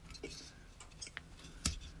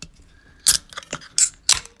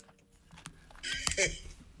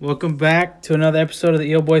Welcome back to another episode of the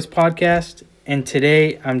Eel Boys podcast. And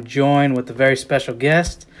today I'm joined with a very special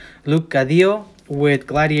guest, Luke Cadillo with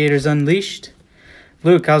Gladiators Unleashed.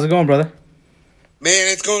 Luke, how's it going, brother? Man,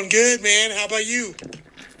 it's going good, man. How about you?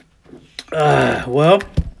 Well,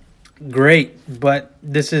 great. But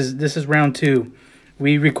this is round two.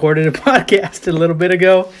 We recorded a podcast a little bit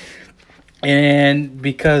ago. And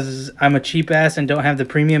because I'm a cheap ass and don't have the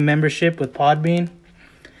premium membership with Podbean,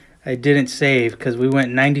 I didn't save because we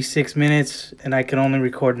went 96 minutes and I could only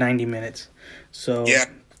record 90 minutes. So, Yeah.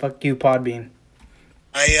 fuck you, Podbean.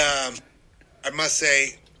 I must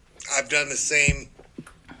say, I've done the same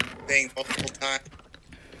thing multiple times,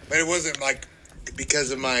 but it wasn't like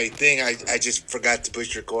because of my thing. I just forgot to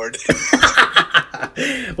push record.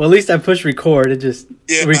 Well, at least I pushed record. It just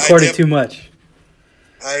recorded too much.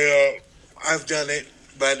 I've done it,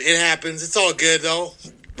 but it happens. It's all good though.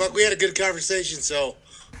 But we had a good conversation, so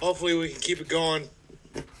hopefully we can keep it going.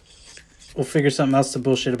 We'll figure something else to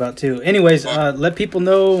bullshit about too. Anyways, let people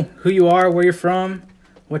know who you are, where you're from,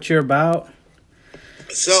 what you're about.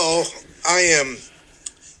 So, I am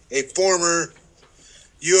a former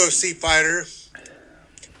UFC fighter.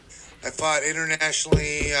 I fought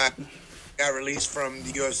internationally. I got released from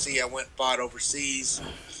the UFC. I went and fought overseas,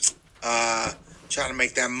 trying to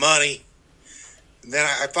make that money. And then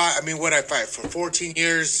I fight for 14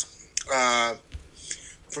 years.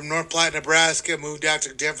 From North Platte, Nebraska, moved out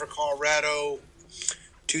to Denver, Colorado,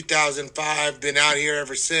 2005. Been out here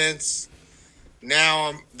ever since.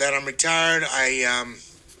 Now that I'm retired, I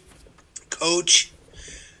coach.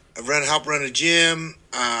 I help run a gym.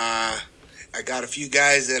 I got a few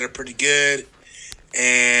guys that are pretty good,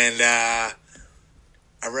 and I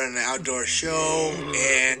run an outdoor show,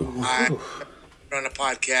 and I run a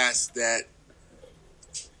podcast that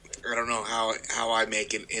I don't know how I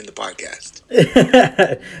make it in the podcast.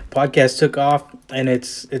 Podcast took off and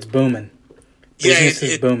it's booming. Business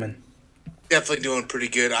is booming. Definitely doing pretty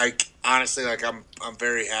good. I honestly I'm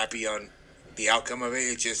very happy on the outcome of it.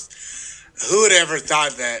 It just, who would ever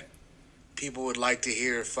thought that people would like to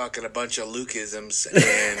hear fucking a bunch of Lukeisms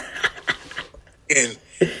and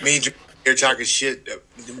me here talking shit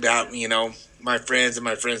about my friends and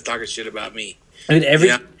my friends talking shit about me. I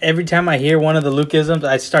mean, every time I hear one of the Lukeisms,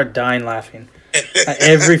 I start dying laughing.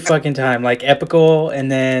 Every fucking time, like Epical,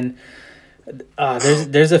 and then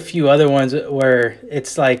there's a few other ones where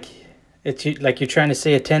it's like you're trying to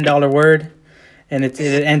say a $10 word, and it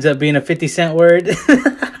ends up being a 50-cent word.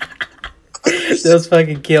 Those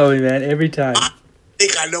fucking kill me, man, every time. I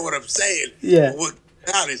think I know what I'm saying. Yeah, what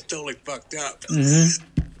that is totally fucked up.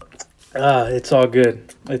 Mm-hmm. It's all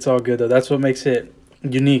good. It's all good though. That's what makes it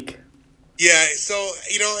unique. Yeah, so,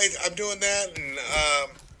 I'm doing that, and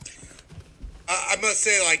I must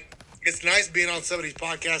say, it's nice being on somebody's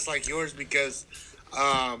podcast like yours because,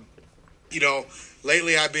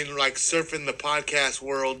 lately I've been, surfing the podcast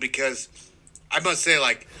world because I must say,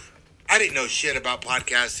 I didn't know shit about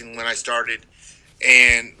podcasting when I started,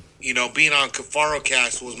 and, being on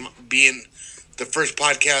KafaroCast was being the first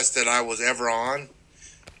podcast that I was ever on,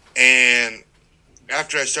 and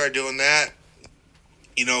after I started doing that,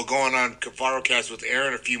 going on KafaroCast with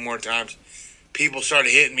Aaron a few more times, people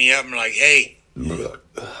started hitting me up and like, hey, going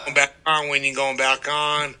back on, when you going back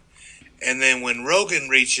on? And then when Rogan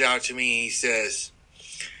reached out to me, he says,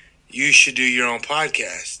 you should do your own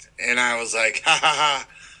podcast. And I was like, ha ha ha,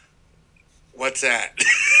 what's that?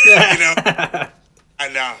 I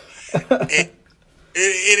know. It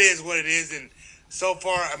is what it is. And so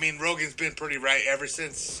far, Rogan's been pretty right ever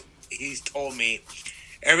since he's told me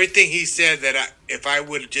everything he said, that if I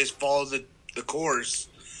would just follow the course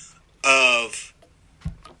of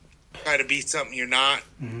try to be something you're not,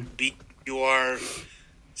 be you are,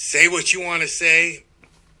 say what you want to say,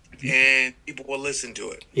 and people will listen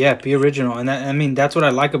to it. Yeah, be original. And that's what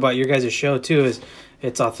I like about your guys' show too, is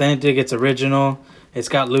it's authentic, it's original, it's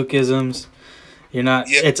got Lukeisms.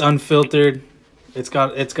 It's unfiltered. It's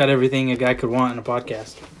got everything a guy could want in a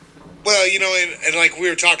podcast. Well, and like we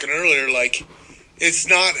were talking earlier, it's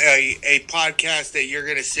not a podcast that you're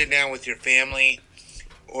going to sit down with your family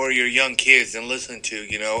or your young kids and listen to,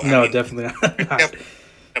 No, definitely not. Definitely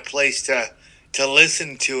a place to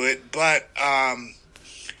listen to it. But,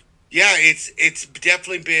 it's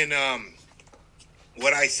definitely been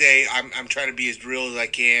what I say. I'm trying to be as real as I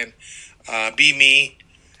can, be me.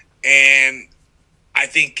 And I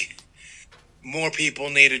think more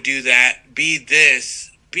people need to do that. Be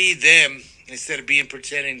them, instead of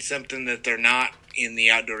pretending something that they're not in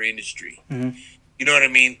the outdoor industry. Mm-hmm. You know what I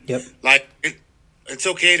mean? Yep. It's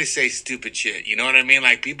okay to say stupid shit. You know what I mean?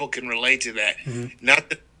 People can relate to that. Mm-hmm. Not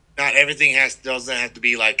everything doesn't have to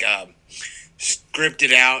be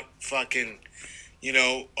scripted out fucking,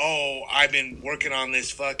 oh, I've been working on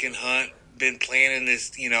this fucking hunt, been planning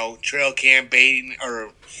this, trail cam baiting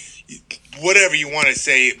or whatever you want to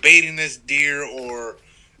say, baiting this deer or,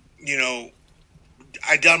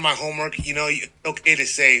 I done my homework. It's okay to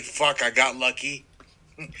say, fuck, I got lucky.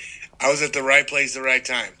 I was at the right place at the right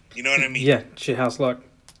time. You know what I mean? Yeah, shit house luck.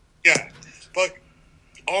 Yeah. Fuck,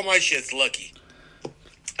 all my shit's lucky.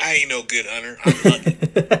 I ain't no good hunter. I'm lucky.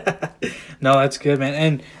 No, that's good, man.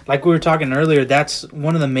 And like we were talking earlier, that's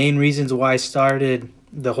one of the main reasons why I started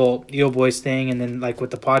the whole Yo Boys thing, and then like with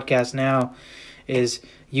the podcast now, is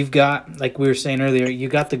you've got, like we were saying earlier, you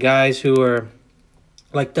got the guys who are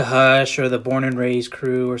like the Hush or the Born and Raised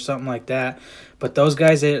crew or something like that, but those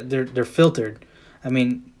guys they're filtered. I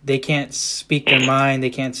mean, they can't speak their mind. They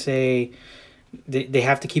can't say. They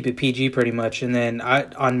have to keep it PG pretty much. And then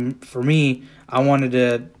for me, I wanted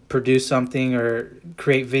to produce something or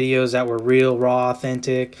create videos that were real, raw,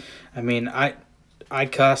 authentic. I mean, I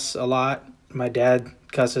cuss a lot. My dad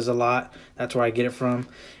cusses a lot. That's where I get it from.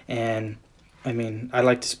 And I mean, I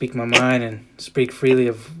like to speak my mind and speak freely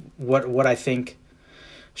of what I think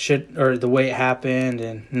should, or the way it happened,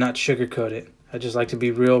 and not sugarcoat it. I just like to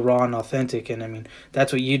be real, raw, and authentic. And I mean,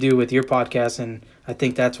 that's what you do with your podcast. And I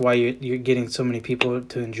think that's why you're getting so many people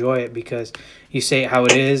to enjoy it, because you say it how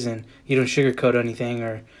it is and you don't sugarcoat anything.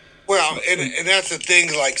 Or Well, and that's the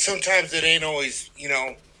thing. Like, sometimes it ain't always,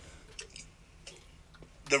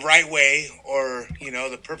 the right way or,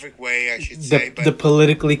 the perfect way, I should say. the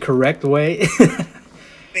politically correct way.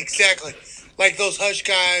 Exactly. Like those Hush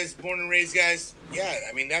guys, Born and Raised guys. Yeah,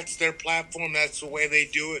 I mean, that's their platform. That's the way they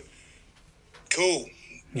do it. Cool.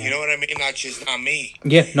 Yeah. You know what I mean? Not me.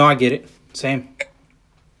 Yeah, no, I get it. Same.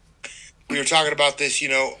 We were talking about this,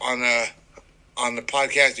 on the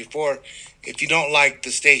podcast before. If you don't like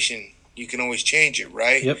the station, you can always change it,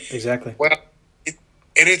 right? Yep, exactly. Well, and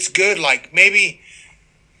it's good. Like, maybe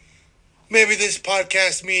this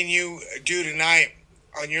podcast me and you do tonight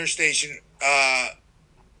on your station,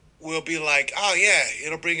 will be like, oh yeah,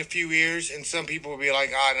 it'll bring a few ears, and some people will be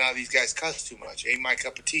like, oh no, these guys cuss too much. Ain't my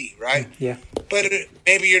cup of tea, right? Yeah. But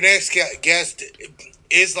maybe your next guest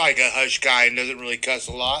is like a Hush guy and doesn't really cuss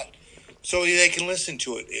a lot, so they can listen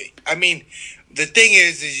to it. I mean, the thing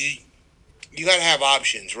is you got to have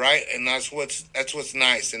options, right? And that's what's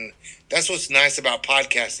nice, and that's what's nice about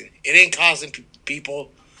podcasting. It ain't costing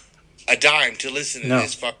people a dime to listen to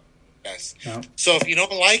this fucking podcast. No. So if you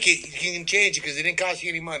don't like it, you can change it because it didn't cost you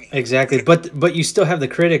any money. Exactly. But you still have the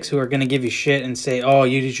critics who are going to give you shit and say, oh,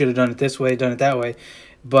 you should have done it this way, done it that way.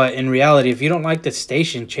 But in reality, if you don't like the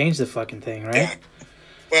station, change the fucking thing, right? Yeah.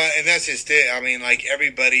 Well, and that's just it. I mean, like,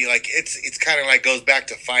 everybody, like, it's kind of like goes back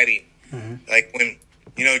to fighting. Mm-hmm. Like when,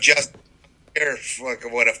 just like a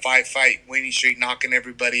 5-fight winning streak, knocking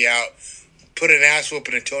everybody out, put an ass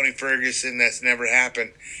whooping to Tony Ferguson. That's never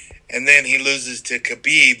happened. And then he loses to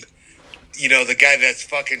Khabib, the guy that's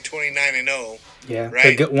fucking 29-0. Yeah,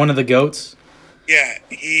 right. One of the goats. Yeah,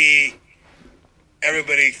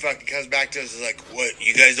 everybody fucking comes back to us and is like, what?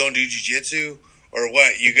 You guys don't do jiu-jitsu? Or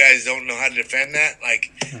what? You guys don't know how to defend that?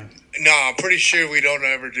 Like, no, I'm pretty sure we don't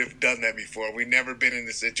ever done that before. We've never been in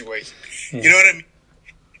this situation. Yeah. You know what I mean?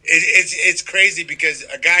 It's crazy because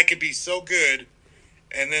a guy could be so good,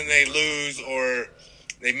 and then they lose or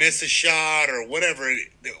they miss a shot or whatever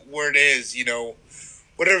where it is,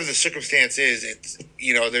 whatever the circumstance is. It's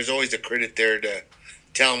there's always a critic there to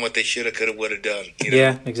tell them what they shoulda, coulda, woulda done.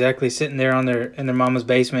 Yeah, exactly. Sitting there in their mama's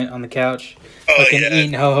basement on the couch,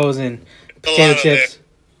 eating ho-hos and potato chips.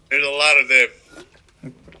 There's a lot of them.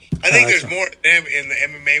 I think there's more of them in the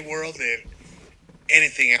MMA world than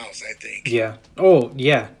anything else, I think. Yeah. Oh,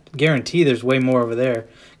 yeah. Guarantee there's way more over there.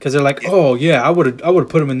 Because they're like, oh, yeah, I would have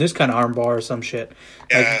put him in this kind of arm bar or some shit.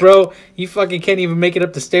 Yeah. Like, bro, you fucking can't even make it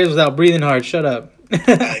up the stairs without breathing hard. Shut up.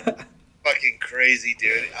 Fucking crazy,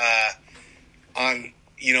 dude.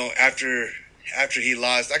 After he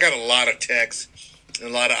lost, I got a lot of texts and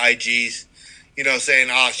a lot of IGs, saying,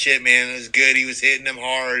 oh, shit, man, it was good. He was hitting him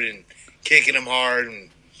hard and kicking him hard, and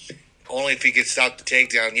only if he could stop the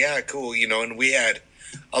takedown. Yeah, cool, and we had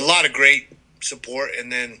a lot of great support.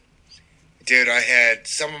 And then, dude, I had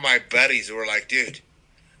some of my buddies who were like, dude,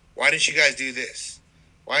 why didn't you guys do this?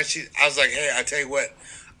 Why didn't you? I was like, hey, I tell you what,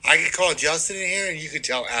 I could call Justin in here and you could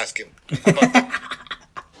ask him.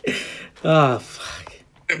 Oh, fuck.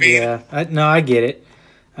 I mean, yeah, I get it.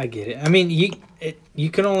 I mean, you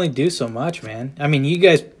can only do so much, man. I mean, you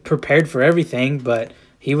guys prepared for everything, but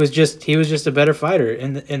he was just a better fighter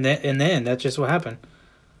in the end. That's just what happened.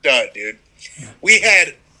 Dude. Yeah. We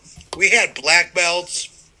had black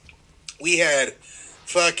belts. We had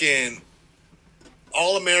fucking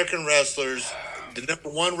all American wrestlers, the number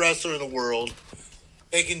one wrestler in the world,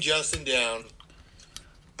 taking Justin down,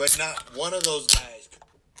 but not one of those guys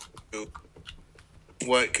could do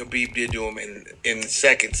what Khabib did to him in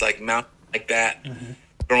seconds, like mount like that,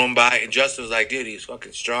 throw him by. And Justin was like, dude, he's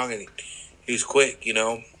fucking strong and he was quick, you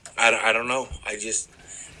know. I don't know. I just,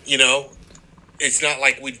 you know, it's not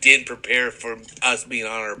like we didn't prepare for us being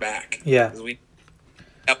on our back. Yeah. So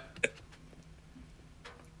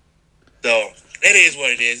it is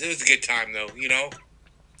what it is. It was a good time, though, you know.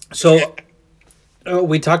 So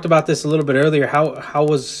we talked about this a little bit earlier. How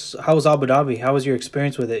was Abu Dhabi? How was your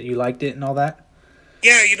experience with it? You liked it and all that?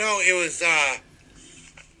 Yeah, you know, it was.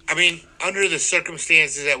 I mean, under the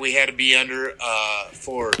circumstances that we had to be under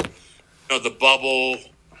for, you know, the bubble,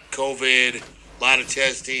 COVID, a lot of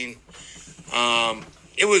testing.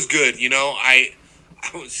 It was good, you know. I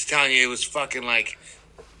was telling you, it was fucking like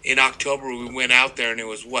in October we went out there and it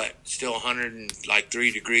was what, still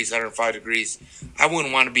 103 degrees, 105 degrees. I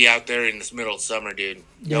wouldn't want to be out there in this middle of summer, dude.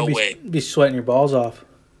 No way. Be sweating your balls off.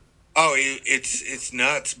 Oh, it's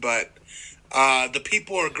nuts, but the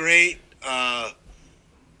people are great. The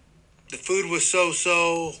food was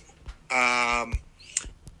so.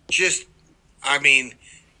 Just, I mean,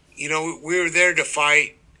 you know, we were there to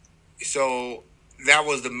fight, so that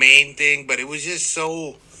was the main thing. But it was just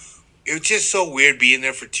so weird being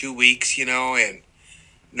there for 2 weeks, you know, and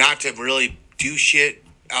not to really do shit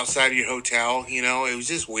outside of your hotel, you know. It was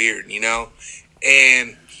just weird, you know.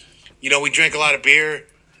 And, you know, we drank a lot of beer,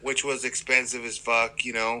 which was expensive as fuck,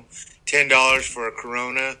 you know. $10 for a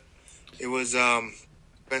Corona. It was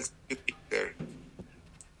expensive there.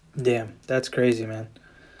 Damn, that's crazy, man.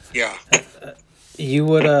 Yeah. You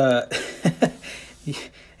would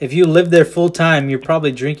if you lived there full time, your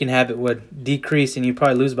probably drinking habit would decrease and you'd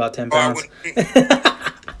probably lose about 10 pounds.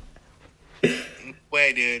 No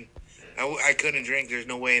way, dude. I couldn't drink. There's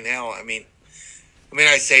no way in hell. I mean,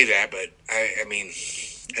 I say that, but I mean,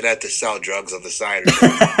 I'd have to sell drugs on the side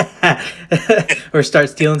or or start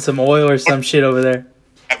stealing some oil or some shit over there.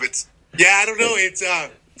 Yeah, I don't know.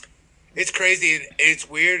 It's crazy. It's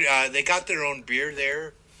weird. They got their own beer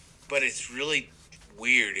there, but it's really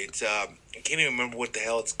weird. It's I can't even remember what the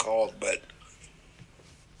hell it's called, but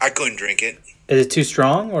I couldn't drink it. Is it too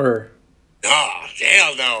strong or? Oh,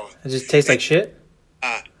 hell no. It just tastes like shit?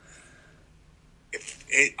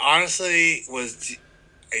 It honestly was,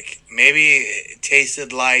 like, maybe it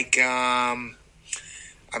tasted like, I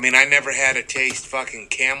mean, I never had to taste fucking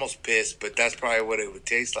camel's piss, but that's probably what it would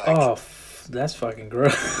taste like. Oh, that's fucking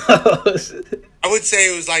gross. I would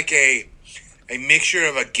say it was like a mixture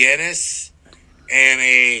of a Guinness and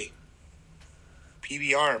a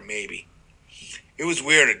PBR, maybe. It was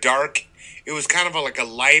weird, it was kind of like a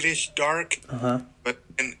lightish dark, but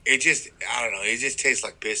and it just, I don't know, it just tastes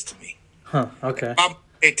like piss to me. Huh, okay. If I'm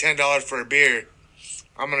pay $10 for a beer,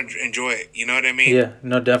 I'm going to enjoy it, you know what I mean? Yeah,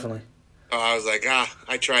 no, definitely. So I was like,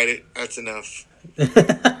 I tried it, that's enough.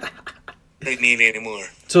 I didn't need any more.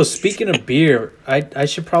 So speaking of beer, I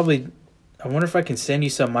should probably, I wonder if I can send you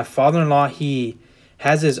some. My father-in-law, he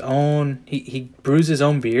has his own, he brews his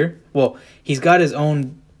own beer. Well, he's got his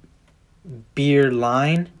own beer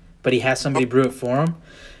line, but he has somebody brew it for him.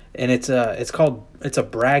 And it's a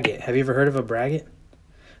braggot. Have you ever heard of a braggot?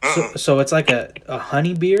 So it's like a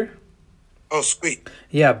honey beer. Oh, sweet.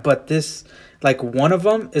 Yeah, but this, like, one of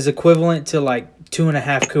them is equivalent to like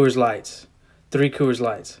 2.5 Coors Lights, 3 Coors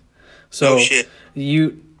Lights. So shit.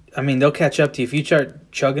 They'll catch up to you if you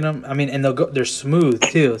start chugging them. I mean, and they're smooth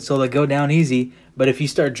too, so they go down easy. But if you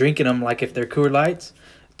start drinking them, like if they're Coors Lights,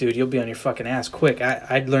 dude, you'll be on your fucking ass quick.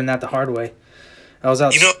 I'd learned that the hard way. I was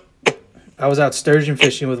out sturgeon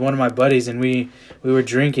fishing with one of my buddies, and we were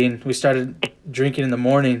drinking. We started drinking in the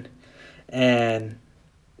morning, and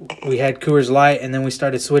we had Coors Light, and then we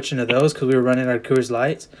started switching to those because we were running out of Coors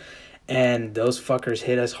Lights. And those fuckers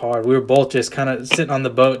hit us hard. We were both just kind of sitting on the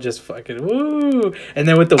boat, just fucking woo. And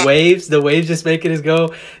then with the waves just making us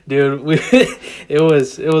go, dude. It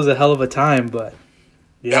was a hell of a time, but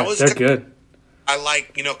yeah, they're good. I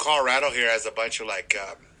like, Colorado here has a bunch of like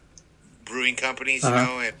brewing companies,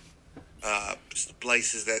 and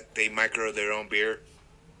places that they micro their own beer.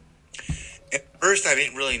 At first, I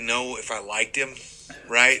didn't really know if I liked them,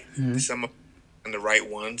 right? Mm-hmm. Some of them, the right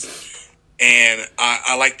ones. And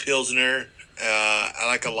I like Pilsner. I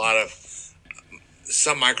like a lot of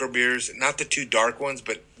some micro beers, not the too dark ones,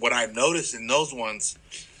 but what I've noticed in those ones,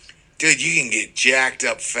 dude, you can get jacked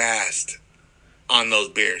up fast on those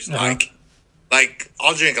beers. Like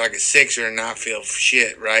I'll drink like a 6er and not feel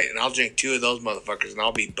shit, right? And I'll drink 2 of those motherfuckers and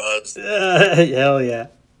I'll be buzzed. Hell yeah.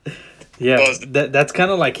 Yeah, Buzz. that's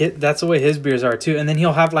kind of like that's the way his beers are too. And then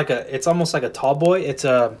he'll have like it's almost like a tall boy. It's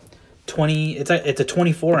a 20. It's a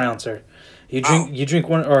 24 ouncer. You drink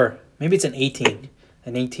one, or maybe it's an 18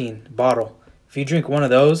 bottle. If you drink one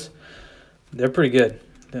of those, they're pretty good.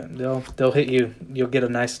 They'll hit you. You'll get a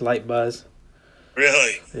nice light buzz.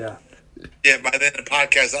 Really? Yeah. Yeah. By then the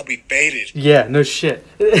podcast, I'll be faded. Yeah. No shit.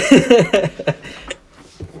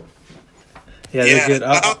 Yeah, they're good.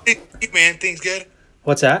 How things, man? Things good?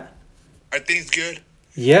 What's that? Are things good?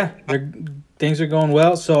 Yeah, things are going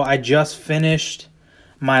well. So I just finished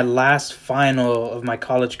my last final of my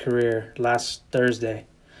college career last Thursday.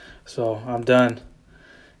 So I'm done.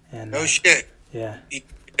 And No shit. yeah. You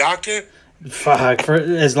doctor? Fuck. For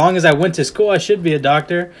as long as I went to school, I should be a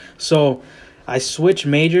doctor. So I switched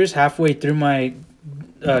majors halfway through my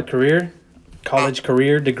career, college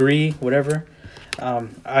career, degree, whatever.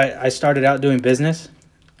 I started out doing business,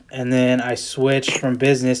 and then I switched from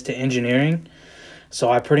business to engineering.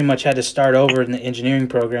 So I pretty much had to start over in the engineering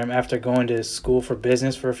program after going to school for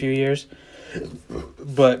business for a few years.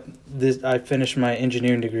 But I finished my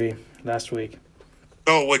engineering degree last week.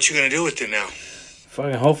 So what you gonna do with it now?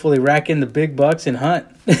 Fucking hopefully rack in the big bucks and hunt.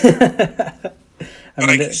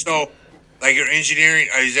 Like your engineering,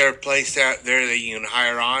 is there a place out there that you can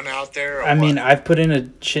hire on out there? I mean, I've put in a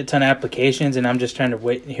shit ton of applications, and I'm just trying to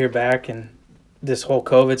wait and hear back. And this whole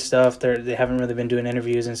COVID stuff, they haven't really been doing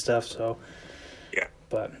interviews and stuff. So, yeah.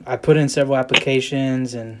 But I put in several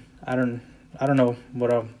applications, and I don't know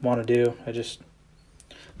what I want to do. I just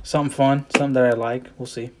something fun, something that I like. We'll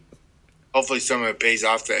see. Hopefully, some of it pays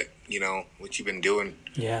off. That what you've been doing.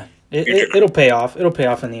 Yeah, it'll pay off. It'll pay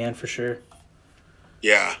off in the end for sure.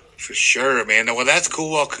 Yeah. For sure, man. Well, that's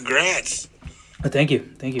cool. Well, congrats. Thank you.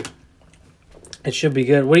 It should be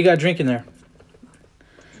good. What do you got drinking there?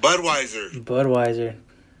 Budweiser.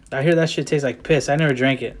 I hear that shit tastes like piss. I never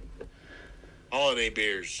drank it. Holiday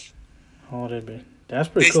beers. That's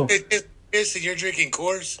pretty cool. Piss and you're drinking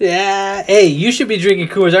Coors? Yeah. Hey, you should be drinking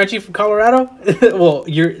Coors. Aren't you from Colorado? Well,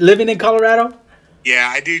 you're living in Colorado?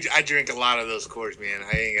 Yeah, I do. I drink a lot of those Coors, man.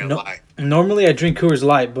 I ain't gonna lie. Normally, I drink Coors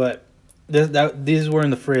Light, but these were in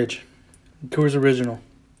the fridge. Coors Original.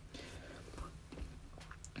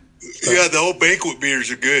 Yeah, the old banquet beers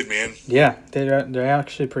are good, man. Yeah, they're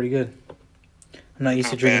actually pretty good. I'm not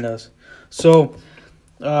used to drinking those. So,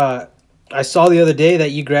 I saw the other day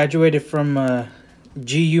that you graduated from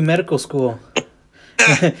GU Medical School.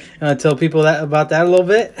 You want to tell people about that a little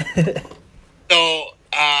bit? So,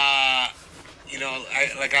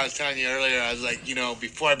 like I was telling you earlier, I was like,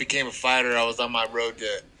 before I became a fighter, I was on my road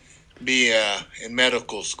to be in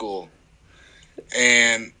medical school,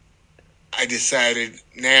 and I decided,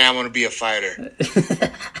 I want to be a fighter,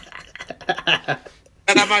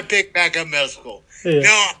 and I might pick back up medical school. Yeah.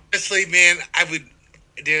 No, honestly, man, I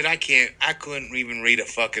couldn't even read a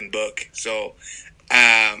fucking book. So,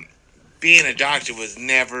 being a doctor was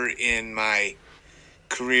never in my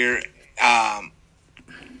career.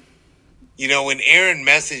 When Aaron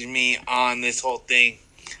messaged me on this whole thing,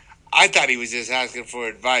 I thought he was just asking for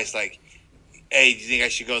advice, like, hey, do you think I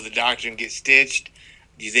should go to the doctor and get stitched?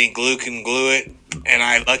 Do you think glue can glue it? And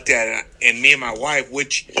I looked at it, and me and my wife,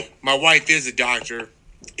 which my wife is a doctor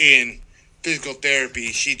in physical therapy.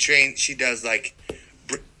 She does like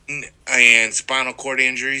brain and spinal cord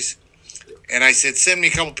injuries. And I said, send me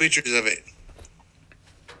a couple pictures of it.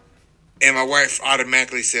 And my wife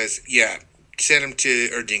automatically says, yeah, send him to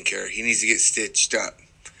urgent care. He needs to get stitched up.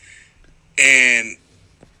 And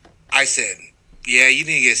I said, yeah, you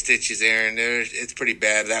need to get stitches, Aaron. It's pretty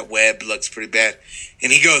bad. That web looks pretty bad.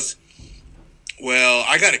 And he goes, well,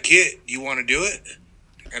 I got a kit. Do you want to do it?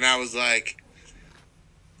 And I was like,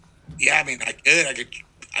 yeah, I mean, I could.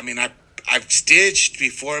 I've stitched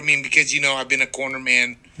before. Because, I've been a corner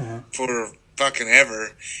man for fucking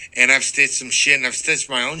ever. And I've stitched some shit, and I've stitched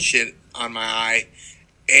my own shit on my eye.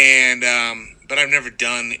 And, but I've never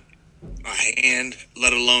done a hand,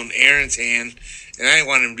 let alone Aaron's hand. And I didn't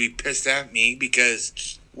want him to be pissed at me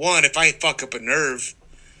because, one, if I fuck up a nerve,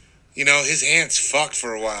 his hand's fucked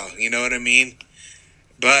for a while. You know what I mean?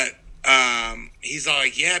 But he's all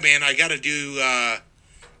like, yeah, man, I got to do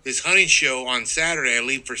this hunting show on Saturday. I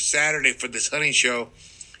leave for Saturday for this hunting show.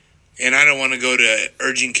 And I don't want to go to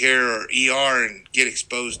urgent care or ER and get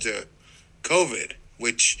exposed to COVID,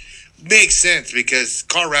 which makes sense because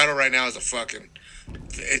Colorado right now is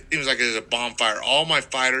it seems like there's a bonfire. All my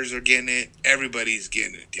fighters are getting it. Everybody's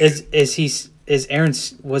getting it. Dude. Is Aaron?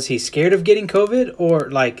 Was he scared of getting COVID, or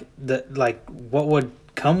what would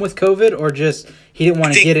come with COVID, or just he didn't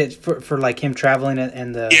want to get it for like him traveling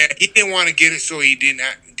and the? Yeah, he didn't want to get it, so he didn't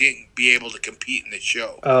be able to compete in the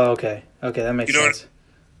show. Oh, okay, that makes sense.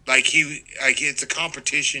 it's a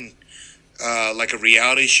competition, like a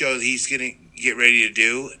reality show that he's gonna get ready to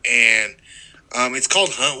do, and it's called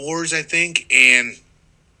Hunt Wars, I think, and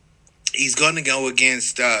he's going to go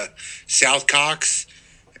against South Cox,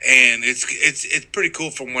 and it's pretty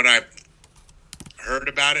cool from what I've heard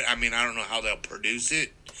about it. I mean, I don't know how they'll produce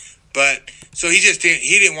it, but so he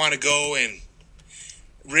didn't want to go and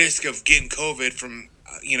risk of getting COVID from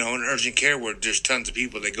an urgent care where there's tons of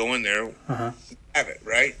people that go in there have it,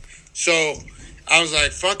 right? So I was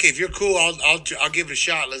like, fuck it, if you're cool, I'll give it a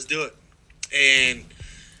shot. Let's do it. And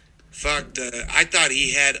I thought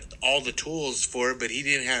he had all the tools for it, but he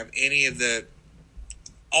didn't have any of the.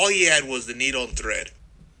 All he had was the needle and thread.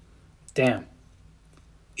 Damn.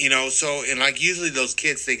 So and like usually those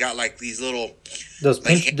kits, they got like these little. Those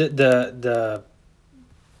pinch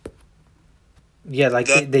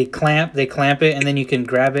they clamp it, and then you can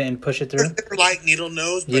grab it and push it through. They're like needle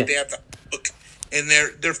nose, but they have the hook, and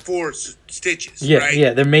they're 4 stitches. Yeah, right?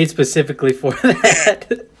 yeah, they're made specifically for that.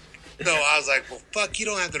 Yeah. So I was like, well, fuck, you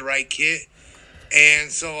don't have the right kit. And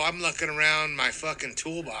so I'm looking around my fucking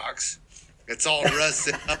toolbox. It's all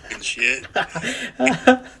rusted up and shit.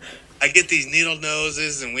 I get these needle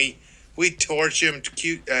noses, and we torch them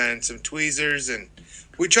and some tweezers, and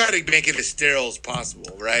we try to make it as sterile as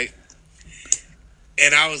possible, right?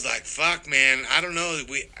 And I was like, fuck, man, I don't know.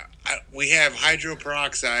 We have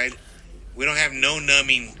hydroperoxide. We don't have no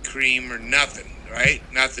numbing cream or nothing, right?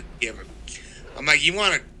 Nothing given. I'm like, you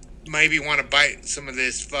maybe want to bite some of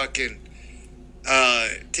this fucking,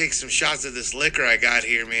 take some shots of this liquor I got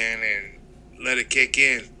here, man, and let it kick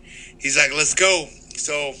in. He's like, let's go.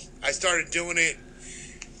 So I started doing it.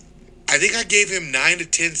 I think I gave him 9 to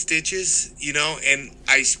 10 stitches, and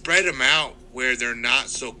I spread them out where they're not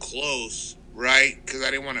so close, right? Because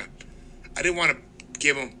I didn't want to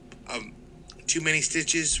give him too many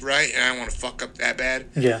stitches, right? And I don't want to fuck up that bad.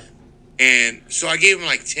 Yeah. And so I gave him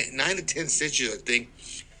like 9 to 10 stitches, I think.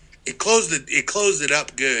 It closed it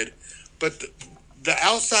up good, but the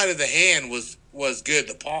outside of the hand was good.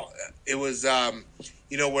 The paw, it was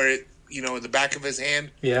where it the back of his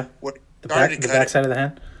hand. Yeah. Where the back side of the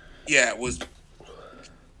hand. Yeah, it was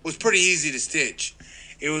pretty easy to stitch.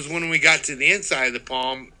 It was when we got to the inside of the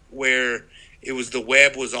palm where it was the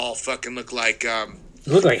web was all fucking looked like. It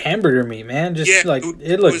looked like hamburger meat, man. It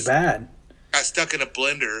looked bad. Got stuck in a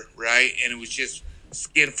blender, right, and it was just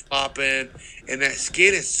skin flopping, and that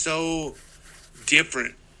skin is so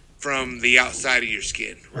different from the outside of your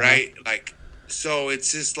skin, right? Like, so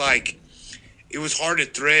it's just like it was hard to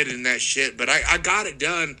thread in that shit, but I got it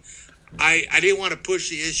done. I didn't want to push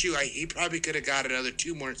the issue. He probably could have got another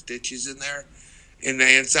 2 more stitches in there in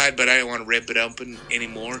the inside, but I didn't want to rip it open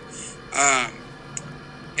anymore.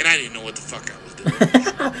 And I didn't know what the fuck I was doing.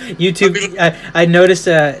 YouTube. I noticed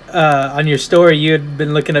on your story you had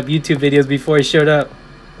been looking up YouTube videos before he showed up.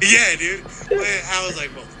 Yeah, dude. I was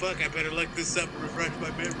like, well, fuck, I better look this up and refresh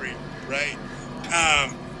my memory, right?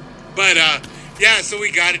 Yeah, so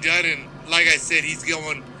we got it done, and like I said, he's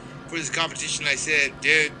going for this competition. I said,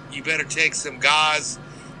 dude, you better take some gauze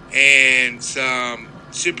and some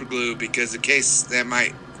super glue because the case that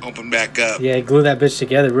might open back up. Yeah, glue that bitch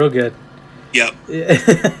together real good. Yep. Yeah.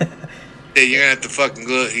 Yeah, you're gonna have to fucking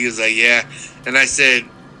glue it. He was like, yeah. And I said,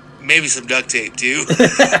 maybe some duct tape too.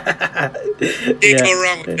 Can't go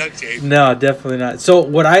wrong with duct tape. No, definitely not. So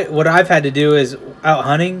what I've had to do is out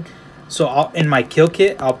hunting. So in my kill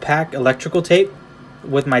kit, I'll pack electrical tape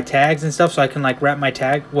with my tags and stuff, so I can like wrap my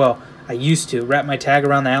tag. Well, I used to wrap my tag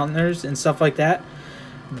around the antlers and stuff like that.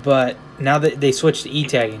 But now that they switched to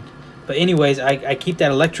e-tagging. But anyways, I keep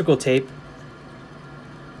that electrical tape.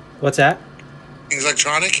 What's that? Things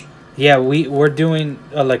electronic? Yeah, we're doing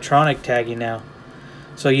electronic tagging now.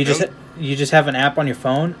 So you just have an app on your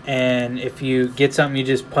phone, and if you get something, you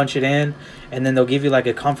just punch it in, and then they'll give you like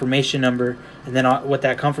a confirmation number, and then with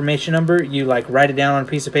that confirmation number, you like write it down on a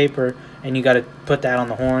piece of paper, and you got to put that on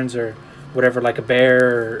the horns or whatever, like a bear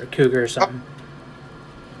or a cougar or something.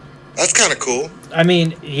 That's kind of cool. I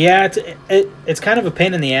mean, yeah, it's kind of a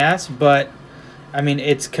pain in the ass, but I mean,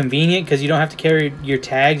 it's convenient because you don't have to carry your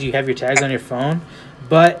tags. You have your tags on your phone,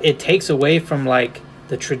 but it takes away from like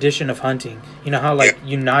the tradition of hunting. You know how like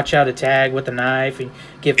you notch out a tag with a knife and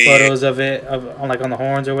get photos of it on the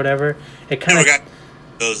horns or whatever. It kind of got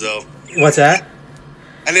those though. What's that?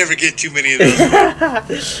 I never get too many of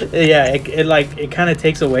those. Yeah, it kind of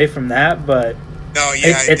takes away from that, but no,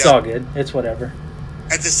 yeah, it's all good. It's whatever.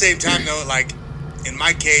 At the same time, though, like in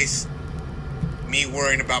my case, me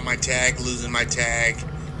worrying about my tag, losing my tag,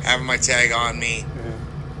 having my tag on me,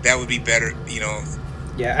 that would be better, you know.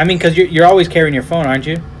 Yeah, I mean, because you're always carrying your phone, aren't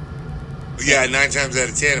you? Yeah, 9 times out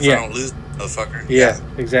of 10, if I don't lose, motherfucker. Yeah,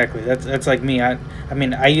 exactly. That's like me. I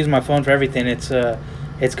mean, I use my phone for everything. It's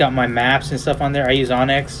got my maps and stuff on there. I use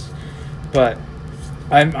Onyx, but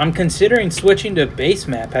I'm considering switching to Base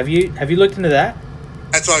Map. Have you looked into that?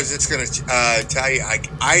 That's what I was just gonna tell you.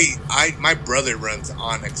 I my brother runs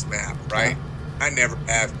Onyx Map, right? I never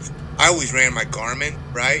have. I always ran my Garmin,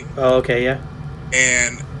 right? Oh, okay, yeah.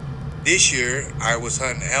 And this year I was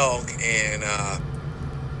hunting elk, and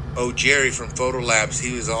Jerry from Photo Labs,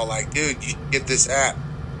 he was all like, "Dude, you should get this app."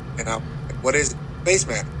 And I'm like, "What is it?" Base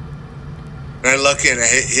Map. And I look at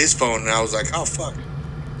his phone, and I was like, "Oh fuck,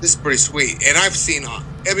 this is pretty sweet." And I've seen,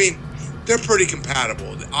 I mean, they're pretty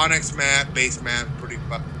compatible. The Onyx Map, Base Map, pretty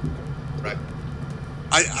fucking right.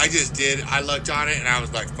 I just did. I looked on it, and I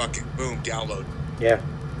was like, "Fuck it, boom, download." Yeah.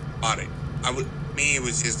 Bought it. It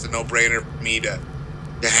was just a no-brainer for me to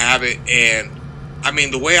have it. And I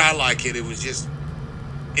mean, the way I like it, it was just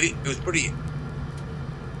it was pretty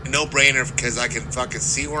a no-brainer because I can fucking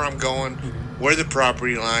see where I'm going, where the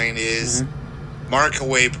property line is, mark a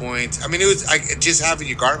waypoint. I mean, it was just having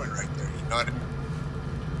your Garmin right there. You know what I mean?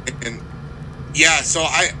 And yeah, so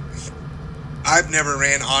I've never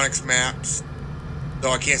ran Onyx Maps,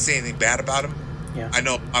 so I can't say anything bad about them. Yeah. I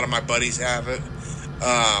know a lot of my buddies have it.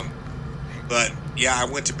 But yeah, I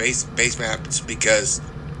went to base maps because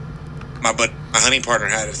my hunting partner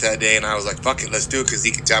had it that day, and I was like, "Fuck it, let's do it," because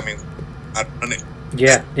he can tell me how to run it.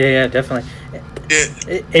 Yeah, definitely. Yeah.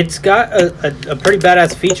 It's got a pretty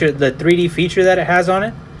badass feature, the 3D feature that it has on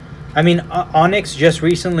it. I mean, Onyx just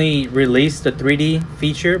recently released the 3D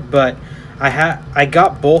feature, but I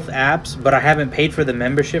got both apps, but I haven't paid for the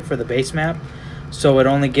membership for the Base Map, so it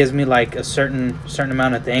only gives me like a certain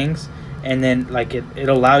amount of things. And then like it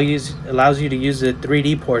allows you to use the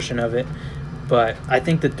 3D portion of it, but I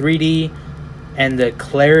think the 3D and the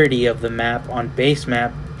clarity of the map on Base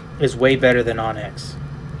Map is way better than Onyx.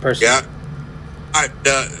 Personally.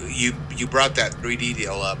 Yeah, you brought that 3D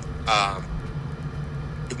deal up.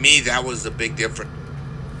 To me, that was the big difference.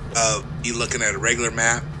 You looking at a regular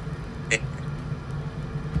map, and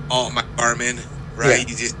all my Garmin, right? Yeah.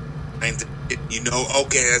 You just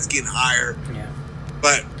okay, that's getting higher. Yeah.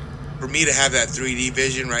 But for me to have that 3D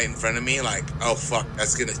vision right in front of me, like, oh fuck,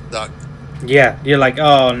 that's gonna suck. Yeah, you're like,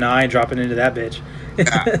 oh no, I ain't dropping into that bitch.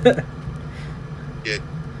 Yeah.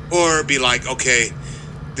 Or be like, okay,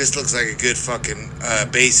 this looks like a good fucking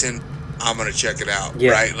basin. I'm gonna check it out.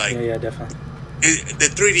 Yeah. Right? Like, yeah, definitely. The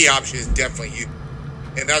 3D option is definitely you,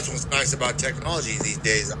 and that's what's nice about technology these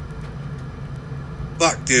days.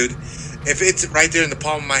 Fuck, dude, if it's right there in the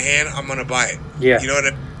palm of my hand, I'm gonna buy it. Yeah. You know what I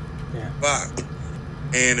mean? Yeah. Fuck.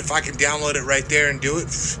 And if I can download it right there and do it,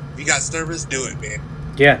 if you got service, do it, man.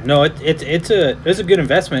 Yeah, no, it's a good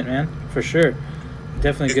investment, man, for sure.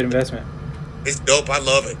 Definitely a good investment. It's dope. I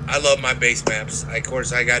love it. I love my Base Maps. Of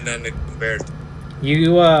course, I got nothing to compare it to.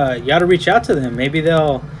 You ought to reach out to them. Maybe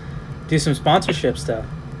they'll do some sponsorship stuff.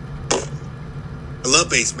 I love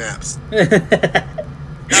Base Maps. It's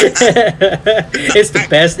the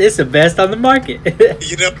best. It's the best on the market.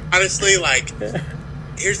 You know, honestly, like,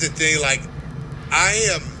 here's the thing. Like,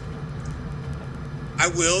 I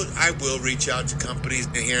will reach out to companies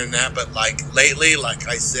and here and that, but like lately, like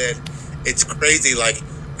I said, it's crazy. Like,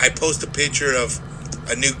 I post a picture of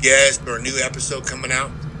a new guest or a new episode coming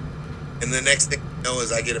out, and the next thing you know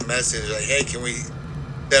is I get a message like, "Hey, can we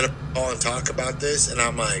set up a call and talk about this?" And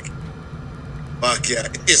I'm like, "Fuck yeah!"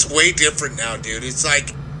 It's way different now, dude. It's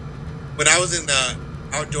like when I was in the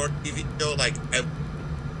outdoor TV show, like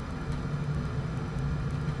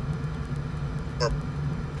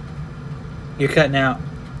You're cutting out.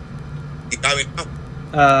 you got me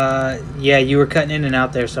now. Yeah, you were cutting in and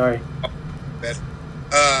out there. Sorry.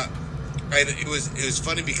 It was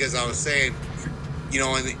funny because I was saying, you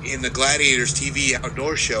know, in the Gladiators TV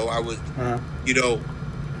outdoor show, I was, you know,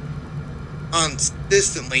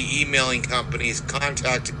 consistently emailing companies,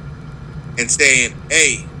 contacting, and saying,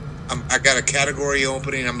 "Hey, I got a category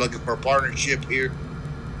opening. I'm looking for a partnership here.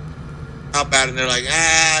 How about?" And they're like,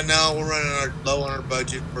 no, we're running low on our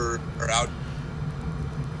budget for our out."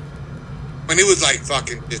 I mean, it was like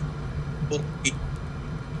fucking just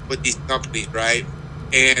with these companies, right?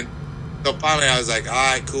 And so finally I was like, all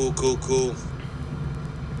right, cool.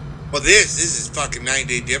 Well, this is fucking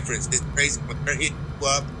 9-day difference. It's crazy when they're hitting you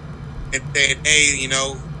up and saying, "Hey, you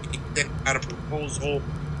know, you send out a proposal.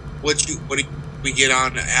 What do we get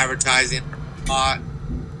on advertising spot?"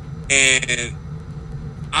 And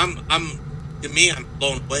I'm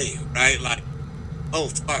blown away, right? Like, oh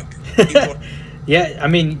fuck. Yeah, I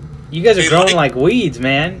mean, you guys are growing like weeds,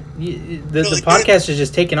 man. The podcast is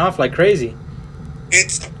just taking off like crazy.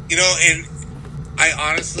 It's, you know, and I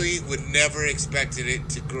honestly would never expected it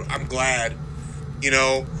to grow. I'm glad. You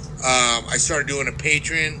know, I started doing a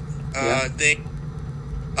Patreon thing.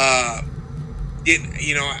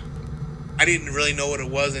 You know, I didn't really know what it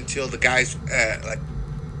was until the guys like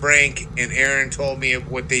Frank and Aaron told me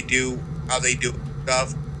of what they do, how they do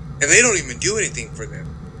stuff, and they don't even do anything for them,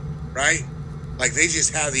 right? Like they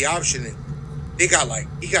just have the option, and he got like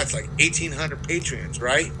 1,800 Patreons,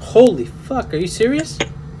 right? Holy fuck! Are you serious?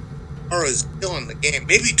 Or is still in the game,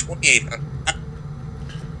 maybe 2,800.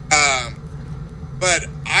 But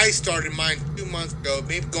I started mine 2 months ago,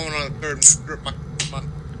 maybe going on the third month.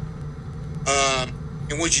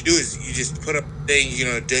 And what you do is you just put up a thing, you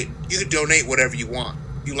know, you can donate whatever you want.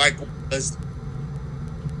 If you like what it does,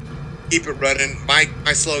 keep it running. My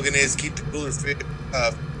slogan is keep the cooler fit,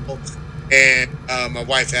 and my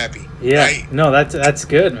wife happy. Yeah, right? No, that's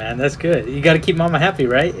good, man. That's good. You got to keep mama happy,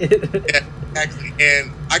 right? Yeah, exactly.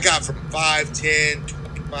 And I got from $5, $10,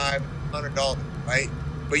 $25, $100, right?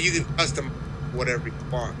 But you can custom whatever you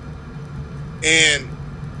want. And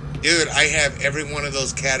dude, I have every one of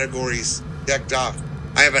those categories decked off.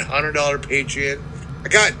 I have a $100 Patreon.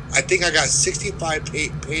 I think I got 65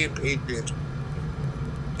 paying Patreons,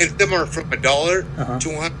 and some are from $1 to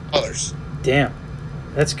 $100. Damn,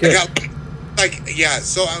 that's good.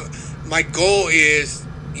 So my goal is,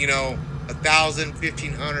 you know, 1,000,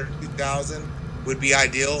 1,500, 2,000 would be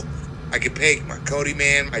ideal. I could pay my Cody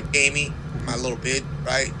man, my Jamie, my little bit,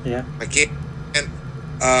 right? Yeah. My kid,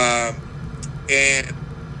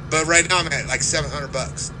 but right now I'm at like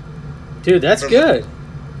 $700. Dude, that's good.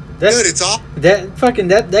 Dude, it's awesome.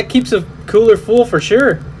 That keeps a cooler full for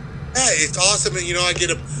sure. Yeah, it's awesome. And you know, I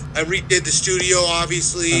redid the studio,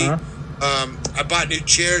 obviously. I bought new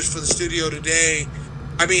chairs for the studio today.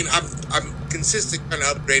 I mean, I'm consistently trying to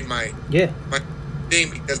upgrade my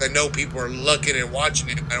thing because I know people are looking and watching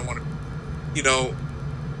it. I don't want to, you know,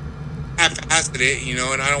 half-assed it, you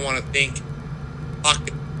know, and I don't want to think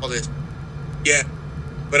pocket all this. Yeah,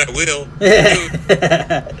 but I will.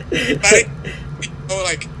 Right? You know,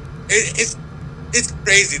 like it's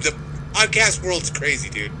crazy. The podcast world's crazy,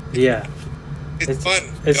 dude. Yeah, it's fun.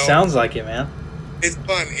 It sounds like it, man. It's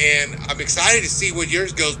fun, and I'm excited to see what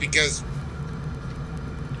yours goes because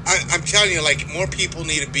I'm telling you, like, more people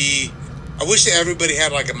need to be. I wish that everybody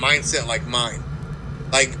had like a mindset like mine,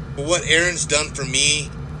 like what Aaron's done for me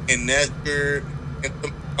and Nestor and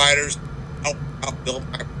some fighters help build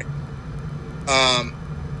my brand.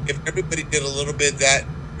 If everybody did a little bit of that,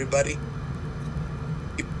 everybody,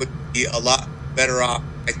 it would be a lot better off.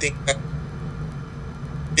 I think that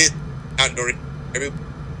is outdoor. Everybody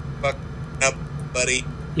fucking up, buddy.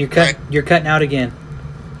 You're cutting out again.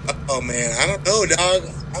 Oh man, I don't know, dog.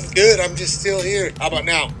 I'm good. I'm just still here. How about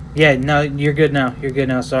now? Yeah, no, you're good now. You're good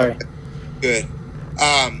now. Sorry. Good.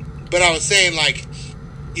 But I was saying, like,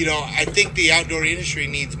 you know, I think the outdoor industry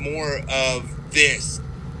needs more of this,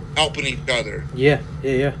 helping each other. Yeah.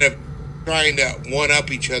 Instead of trying to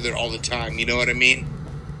one-up each other all the time, you know what I mean?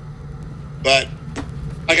 But,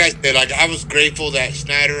 like I said, like, I was grateful that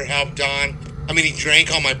Snyder helped on. I mean, he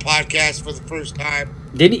drank on my podcast for the first time.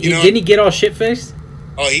 Didn't he get all shit-faced?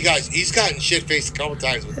 Oh, he's gotten shit-faced a couple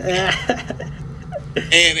times with me.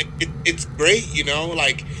 And it's great, you know,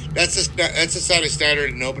 like, that's a side of Snyder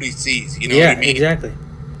that nobody sees, you know what I mean? Yeah, exactly.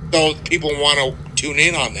 So people want to tune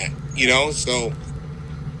in on that, you know. So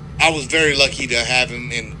I was very lucky to have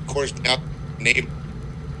him, and of course now neighbor.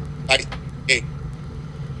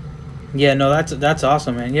 Yeah, no, that's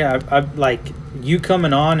awesome, man. Yeah, I like you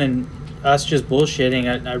coming on and us just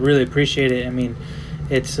bullshitting. I really appreciate it. I mean,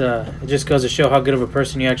 it just goes to show how good of a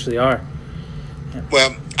person you actually are. Yeah.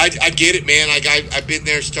 Well, I get it, man. Like I've been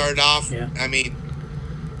there, started off. Yeah. I mean,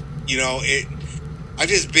 you know it. I've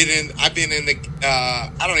been in the,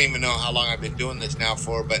 I don't even know how long I've been doing this now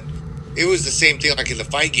for, but it was the same thing like in the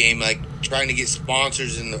fight game, like trying to get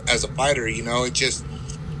sponsors as a fighter, you know, it's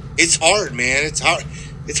hard, man. It's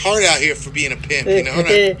hard out here for being a pimp, you know.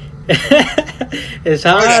 It's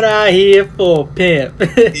hard out here for a pimp.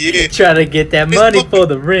 Yeah. Trying to get that money for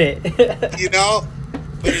the rent. You know,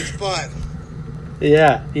 but it's fun.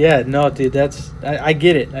 Yeah, no, dude, I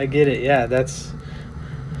get it, yeah, that's...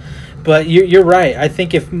 But you're right. I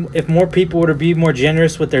think if more people were to be more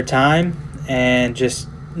generous with their time and just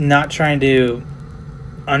not trying to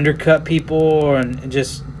undercut people and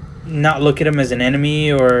just not look at them as an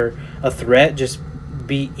enemy or a threat, just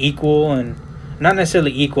be equal and not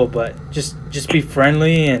necessarily equal, but just be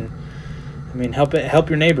friendly and I mean help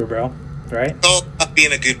your neighbor, bro. Right? It's all about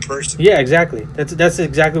being a good person. Yeah, exactly. That's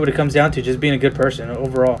exactly what it comes down to. Just being a good person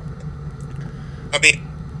overall. I mean,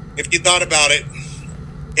 if you thought about it.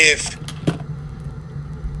 If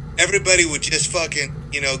everybody would just fucking,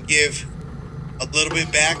 give a little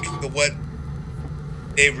bit back to what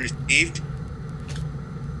they've received,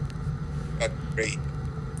 that's great.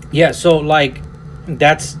 Yeah, so like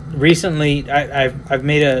that's recently I've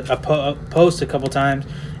made a post a couple times.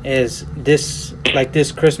 Is this like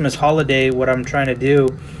this Christmas holiday? What I'm trying to do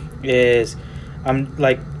is I'm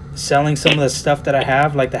like selling some of the stuff that I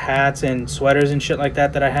have, like the hats and sweaters and shit like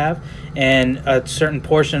that I have, and a certain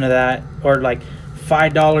portion of that, or like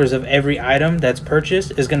 $5 of every item that's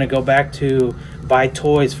purchased, is gonna go back to buy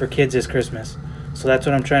toys for kids this Christmas. So that's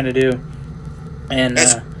what I'm trying to do, and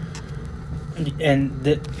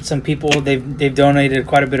some people they've donated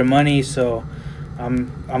quite a bit of money, so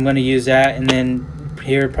I'm gonna use that, and then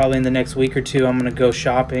here probably in the next week or two I'm gonna go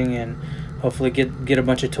shopping and hopefully get a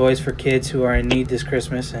bunch of toys for kids who are in need this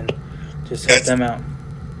Christmas and just help them out.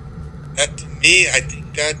 That, to me, I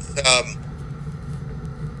think that's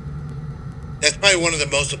probably one of the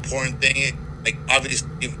most important things. Like,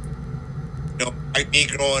 obviously, like me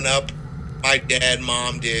growing up, my dad,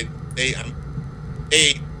 mom did. They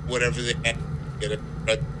whatever they had to get it.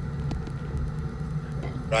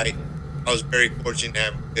 Right? I was very fortunate to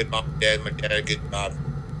have a good mom and dad. My dad had a good job.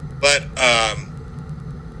 But,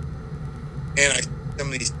 and I see some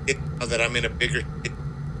of these kids now that I'm in a bigger city.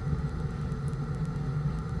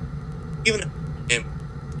 Even if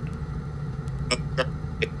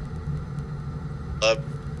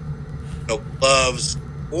gloves,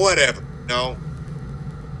 whatever,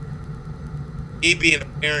 me being a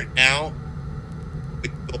parent now, we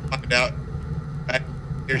will find out right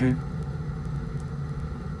here,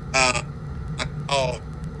 how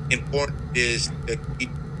important it is to keep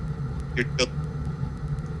your children.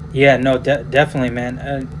 Yeah, no, definitely,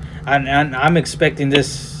 man. I'm expecting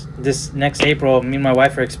this next April. Me and my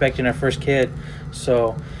wife are expecting our first kid,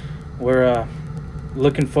 so we're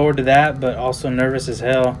looking forward to that, but also nervous as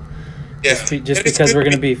hell. Yeah, just because we're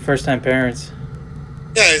gonna be first time parents.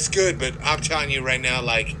 Yeah, it's good, but I'm telling you right now,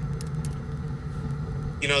 like,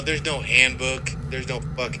 there's no handbook, there's no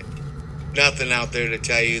fucking nothing out there to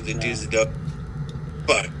tell you the do's and don'ts.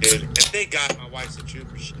 But dude, and thank God my wife's a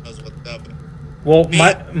trooper. She knows what's up. Well,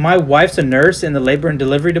 my wife's a nurse in the labor and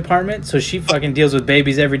delivery department, so she fucking deals with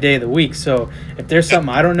babies every day of the week. So if there's something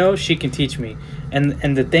I don't know, she can teach me.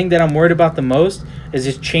 And the thing that I'm worried about the most is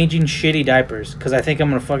just changing shitty diapers, because I think I'm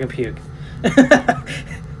gonna fucking puke. Dude,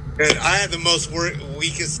 I have the most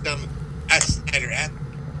weakest stomach. I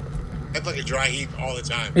have like a dry heave all the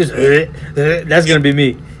time. That's gonna be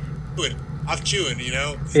me. I'm chewing,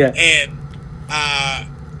 Yeah. And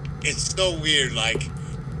it's so weird. Like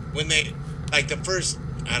when they, like the first,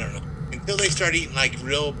 I don't know, until they start eating like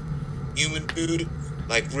real human food,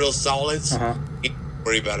 like real solids. You don't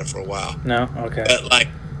worry about it for a while. No, okay. But like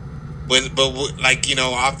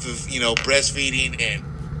off of breastfeeding and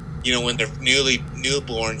when they're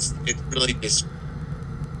newborns, it's really just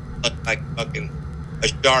like fucking a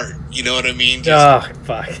dart. You know what I mean? Fuck.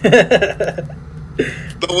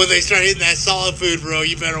 But when they start hitting that solid food, bro,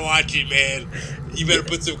 you better watch it, man. You better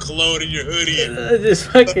put some cologne in your hoodie.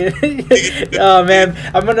 Just fucking. Oh man,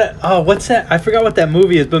 I'm gonna. Oh, what's that? I forgot what that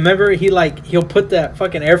movie is. But remember, he'll put that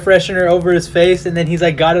fucking air freshener over his face, and then he's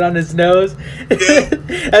like got it on his nose. Yeah.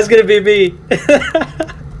 That's gonna be me. And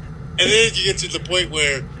then you get to the point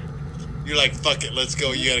where you're like, "Fuck it, let's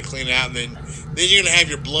go." You gotta clean it out, and then you're gonna have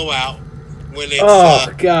your blowout when it's.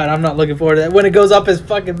 Oh God, I'm not looking forward to that. When it goes up his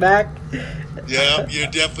fucking back. Yeah,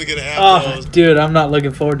 you're definitely gonna have those. Dude, I'm not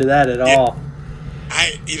looking forward to that at all.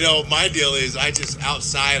 My deal is I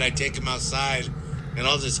take them outside, and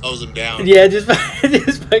I'll just hose them down. Yeah, just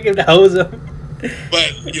fucking hose them.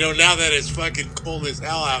 But now that it's fucking cold as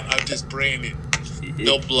hell out, I'm just praying it.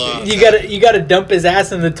 No blood. You gotta dump his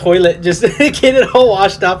ass in the toilet, just get it all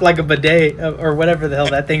washed off like a bidet or whatever the hell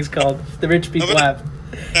that thing's called. The rich people have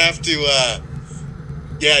to,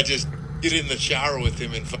 just get in the shower with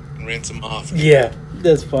him and fucking rinse him off. Yeah,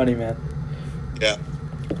 that's funny, man. Yeah,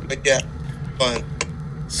 but yeah, fun.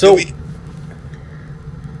 So,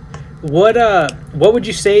 what would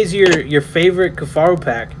you say is your favorite Kifaru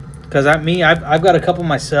pack? Because I've got a couple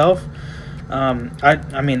myself. I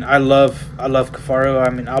mean I love Kifaru.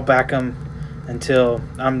 I mean I'll back them until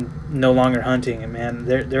I'm no longer hunting. And man,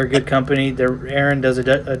 they're a good company. Aaron does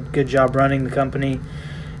a good job running the company,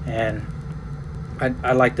 and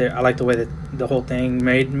I like the way that the whole thing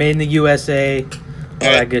made in the USA, all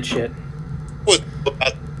that good shit.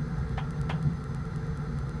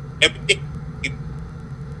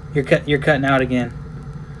 You're cutting out again.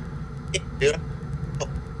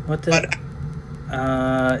 What the?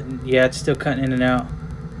 Yeah, it's still cutting in and out.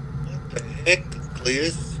 What the heck,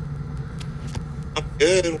 Cletus? I'm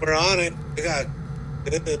good. We're on it. I got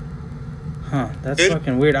good. Huh, that's Good.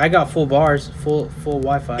 fucking weird. I got full bars, full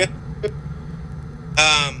Wi-Fi. Yeah.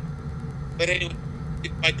 But anyway,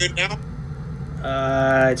 am I good now?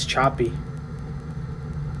 It's choppy.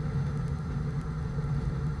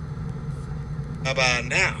 How about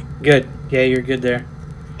now? Good. Yeah, you're good there.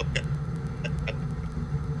 Okay.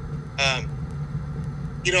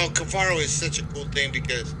 Cafaro is such a cool thing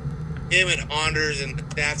because him and Anders and the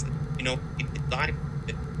staff, he designed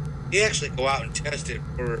it. They actually go out and test it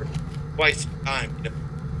for quite some time.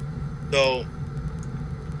 So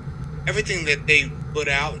everything that they put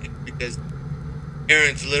out is because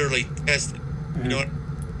Aaron's literally tested. Mm-hmm.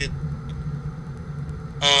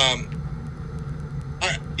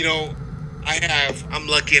 I'm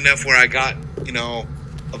lucky enough where I got,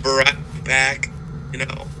 a variety pack,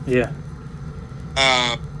 Yeah.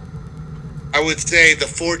 I would say the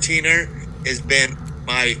 14er has been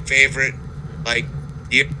my favorite,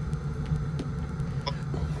 year.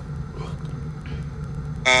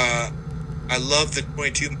 I love the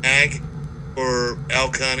 22 mag for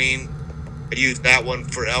elk hunting. I use that one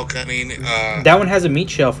for elk hunting. That one has a meat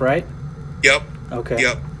shelf, right? Yep. Okay.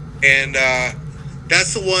 Yep. And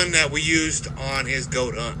that's the one that we used on his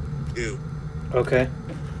goat hunt too. Okay.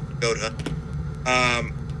 Goat hunt.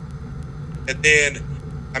 And then,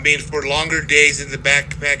 for longer days in the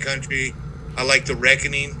backpack country, I like the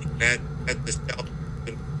Reckoning at the stealth.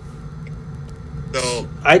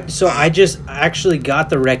 So I just actually got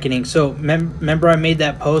the Reckoning. So remember I made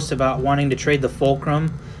that post about wanting to trade the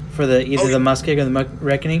Fulcrum for either the Muskeg or the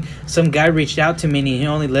Reckoning. Some guy reached out to me and he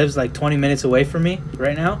only lives like 20 minutes away from me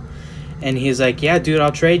right now, and he's like, "Yeah, dude,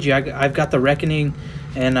 I'll trade you. I've got the Reckoning,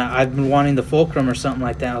 and I've been wanting the Fulcrum or something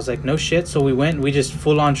like that." I was like, "No shit." So we went, and we just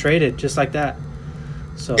full on traded just like that.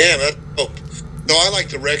 So yeah, so I like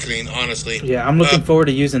the Reckoning, honestly. Yeah, I'm looking forward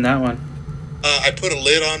to using that one. I put a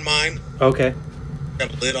lid on mine. Okay.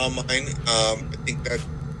 Got a lid on mine. I think that's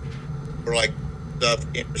for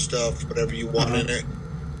camera stuff, whatever you want in it.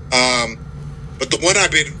 But the one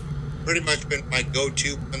I've been pretty much been my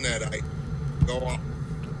go-to one that I go on,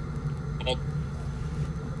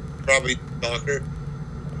 probably Stalker.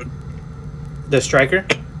 The Striker.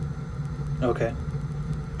 Okay.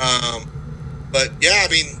 But yeah,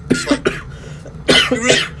 it's like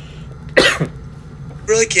you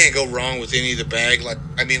really can't go wrong with any of the bag. I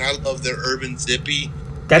love their Urban Zippy.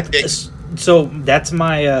 That's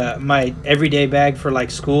my my everyday bag for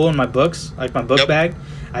school and my books, my book bag.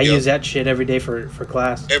 I use that shit every day for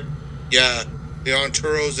class. Yeah, the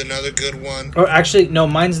Onturo's another good one. Or actually, no,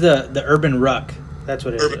 mine's the Urban Ruck. That's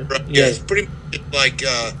what it is. Urban Ruck. Yeah, it's pretty much like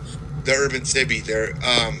the Urban Zippy there.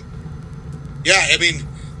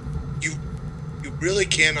 You really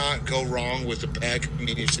cannot go wrong with the bag.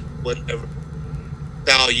 It's whatever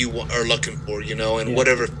style you are looking for, and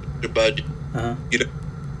whatever your budget. I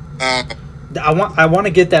want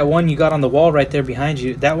to get that one you got on the wall right there behind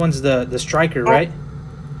you. That one's the Striker, right?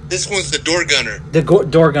 This one's the Door Gunner. The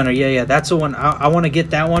Door Gunner, yeah, that's the one. I want to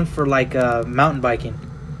get that one for mountain biking.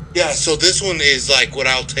 Yeah, so this one is what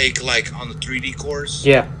I'll take on the 3D course.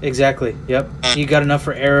 Yeah, exactly. Yep. You got enough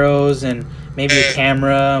for arrows and maybe a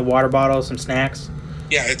camera, water bottle, some snacks.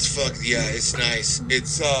 Yeah, it's nice.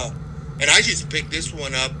 It's and I just picked this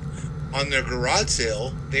one up on their garage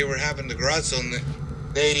sale. They were having the garage sale, and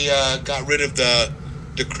they got rid of the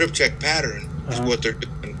Kryptek pattern. Is what they're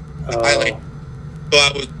doing. So I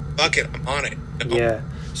was fucking. I'm on it. Yeah.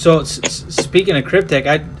 So speaking of Kryptek,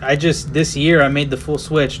 I just this year I made the full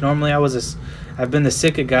switch. Normally I've been the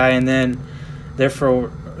Sitka guy, and then there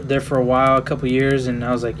for a while, a couple years, and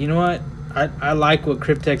I was like, you know what? I like what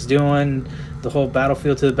Kryptek's doing, the whole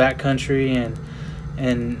battlefield to the backcountry,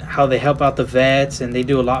 and how they help out the vets, and they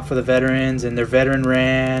do a lot for the veterans, and they're veteran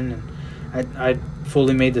ran. And I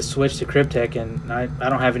fully made the switch to Kryptek, and I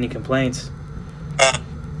don't have any complaints.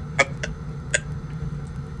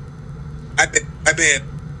 I've been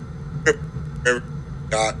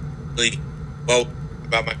got really well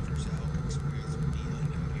about my first elk experience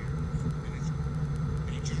out here,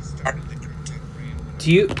 and it just started the Kryptek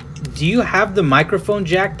brand. Do you have the microphone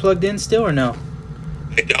jack plugged in still or no?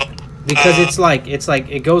 I don't. Because it's like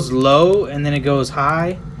it goes low and then it goes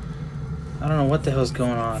high. I don't know what the hell's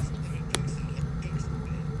going on.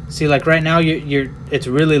 See, right now it's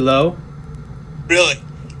really low. Really?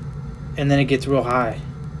 And then it gets real high.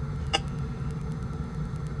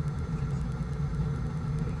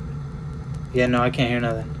 Yeah, no, I can't hear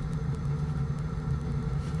nothing.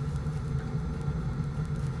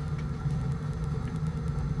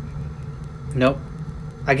 Nope.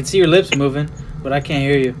 I can see your lips moving, but I can't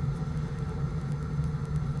hear you.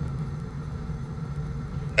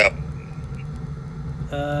 Yep.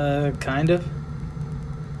 Kind of.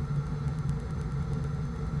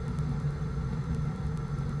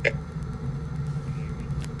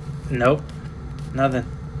 Nope. Nothing.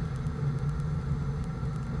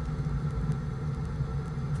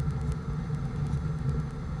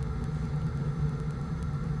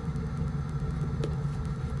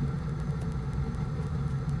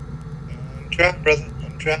 I'm trying, brother.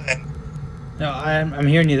 I'm trying. No, I'm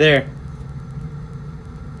hearing you there.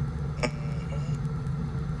 How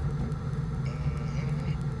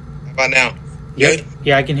about now? Yep. Good?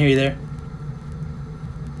 Yeah, I can hear you there.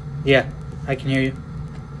 Yeah, I can hear you.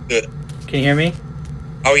 Good. Can you hear me?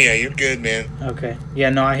 Oh, yeah, you're good, man. Okay. Yeah,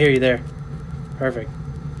 no, I hear you there. Perfect.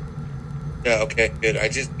 Yeah, okay, good.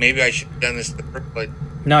 Maybe I should have done this the first place.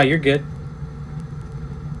 No, you're good.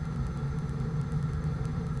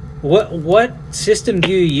 What system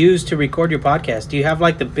do you use to record your podcast? Do you have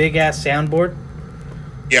like the big ass soundboard?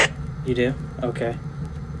 Yeah. You do? Okay.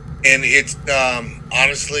 And it's,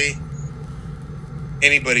 honestly,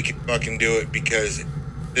 anybody can fucking do it because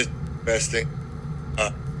this is the best thing.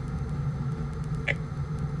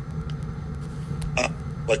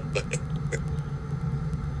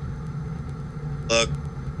 Look.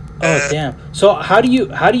 Oh damn. So how do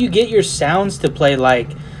you get your sounds to play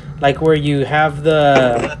like where you have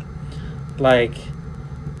the like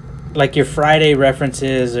your Friday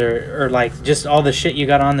references or like just all the shit you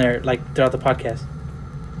got on there like throughout the podcast?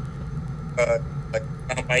 Like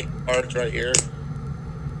my cards right here.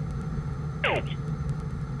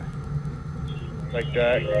 Like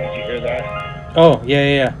that. Did you hear that? Oh,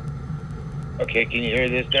 yeah. Okay, can you hear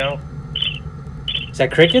this now? Is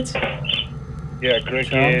that crickets? Yeah,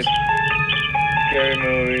 crickets, scary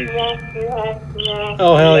movies.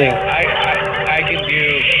 Oh, hell yeah. I can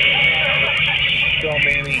do so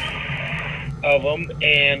many of them,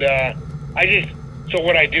 and so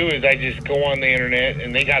what I do is I just go on the internet,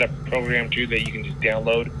 and they got a program too that you can just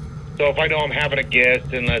download. So if I know I'm having a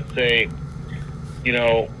guest, and let's say,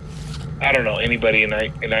 I don't know anybody, and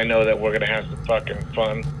I know that we're gonna have some fucking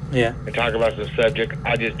fun, Yeah. and talk about some subject,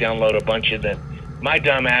 I'll just download a bunch of them. My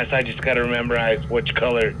dumb ass, I just gotta memorize which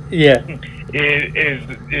color Yeah.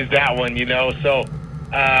 is that one, So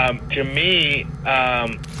to me,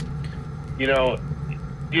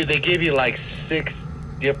 dude, they give you like 6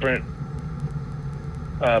 different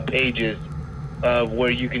pages of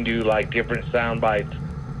where you can do like different sound bites.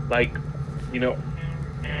 Like,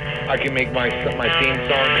 I can make my theme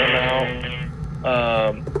song come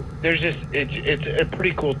out. There's just it's a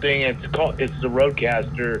pretty cool thing. It's the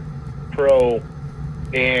Rodecaster Pro,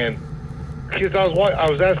 and because I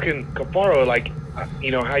was asking Kafaro like,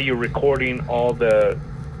 how you're recording all the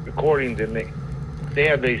recordings, and they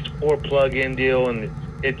have these 4 plug-in deal, and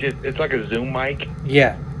it's like a Zoom mic.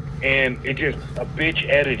 Yeah. And it's just a bitch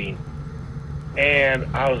editing. And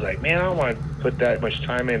I was like, man, I don't want to put that much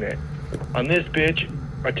time in it. On this bitch,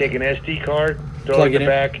 I take an SD card, throw it in the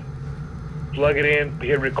back, plug it in,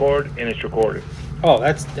 hit record, and it's recorded. Oh,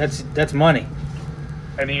 that's money.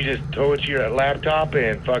 And then you just throw it to your laptop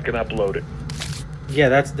and fucking upload it. Yeah,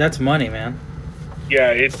 that's money, man.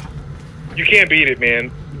 Yeah, you can't beat it,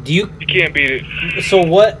 man. You can't beat it. So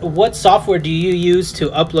what software do you use to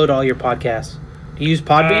upload all your podcasts? Do you use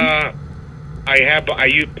Podbean? I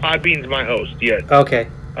use Podbean's my host, yes. Okay.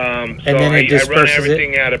 So and then it disperses I run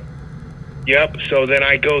everything out of. Yep. So then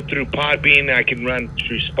I go through Podbean. I can run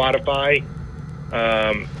through Spotify,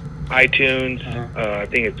 iTunes. I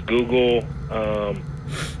think it's Google.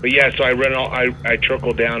 But yeah, so I run all. I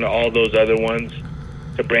trickle down to all those other ones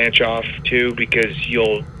to branch off to, because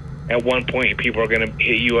at one point people are gonna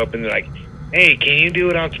hit you up and they're like, "Hey, can you do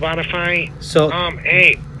it on Spotify?" So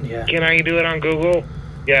hey, yeah. Can I do it on Google?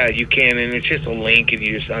 Yeah, you can, and it's just a link, and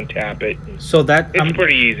you just untap it. So it's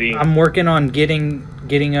pretty easy. I'm working on getting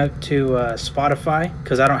up to Spotify,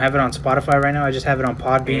 because I don't have it on Spotify right now. I just have it on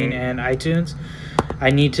Podbean and iTunes.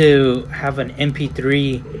 I need to have an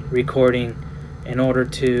MP3 recording in order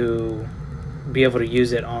to be able to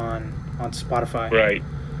use it on Spotify. Right.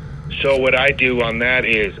 So what I do on that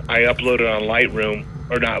is I upload it on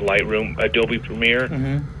Adobe Premiere.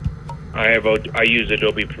 Mm-hmm. I use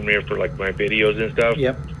Adobe Premiere for like my videos and stuff.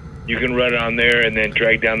 Yep. You can run it on there and then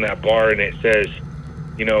drag down that bar, and it says,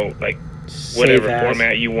 like whatever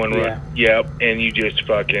format you want to run. Yep. And you just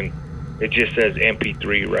it just says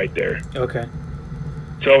MP3 right there. Okay.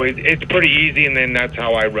 So it's pretty easy, and then that's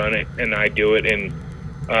how I run it and I do it. And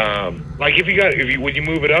like when you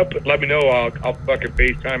move it up, let me know. I'll fucking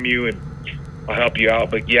FaceTime you and I'll help you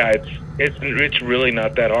out. But yeah, it's really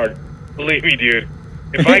not that hard. Believe me, dude.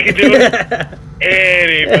 If I can do it,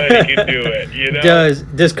 anybody can do it.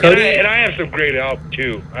 Does Cody? And I have some great help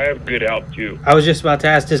too. I have good help too. I was just about to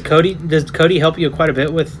ask, does Cody help you quite a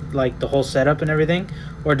bit with like the whole setup and everything,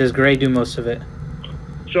 or does Gray do most of it?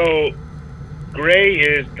 So Gray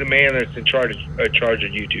is the man that's in charge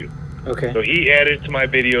of YouTube. Okay. So he edits my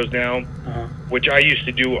videos now, Uh-huh. which I used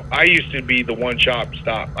to do. I used to be the one shop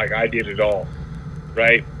stop, like I did it all,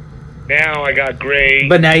 right? Now I got Gray.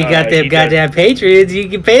 But now you got them goddamn Patriots. You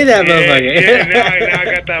can pay that motherfucker. Yeah, now I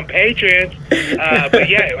got them Patriots. But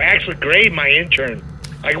yeah, actually, Gray, my intern.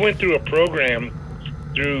 I went through a program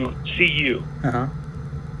through CU, Uh-huh.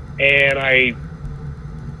 and I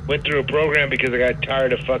went through a program because I got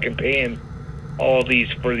tired of fucking paying all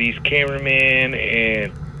these for these cameramen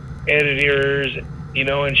and editors, you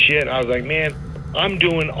know, and shit. I was like, man, I'm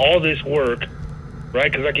doing all this work,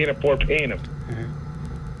 right? Because I can't afford paying them.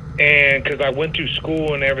 And because I went through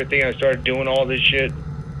school and everything, I started doing all this shit.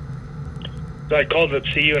 So I called up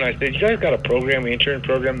CU and I said, you guys got a program, intern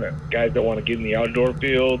program, that guys that want to get in the outdoor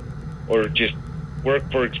field or just work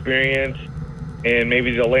for experience, and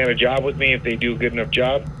maybe they'll land a job with me if they do a good enough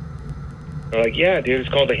job? They're like, yeah, dude, it's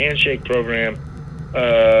called the Handshake Program.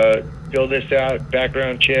 Fill this out,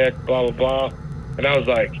 background check, blah, blah, blah. And I was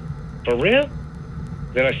like, for real?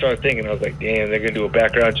 Then I started thinking, I was like, damn, they're going to do a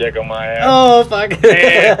background check on my ass. Oh, fuck.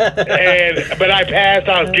 But I passed,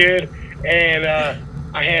 I was good. And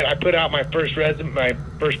I put out my first my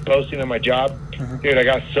first posting on my job. Uh-huh. Dude, I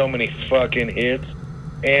got so many fucking hits.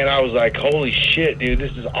 And I was like, holy shit, dude,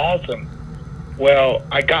 this is awesome. Well,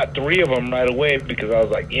 I got 3 of them right away because I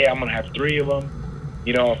was like, yeah, I'm going to have 3 of them.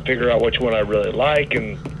 You know, I'll figure out which one I really like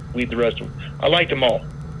and leave the rest of them. I liked them all,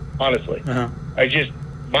 honestly. Uh-huh.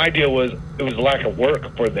 My deal was, it was lack of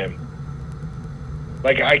work for them.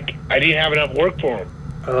 Like, I didn't have enough work for them.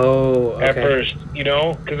 Oh, okay. At first, you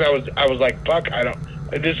know, because I was like, fuck,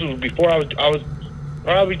 this was before I was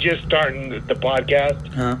probably just starting the podcast.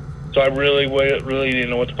 Uh-huh. So I really didn't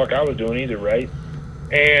know what the fuck I was doing either, right?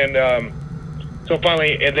 And so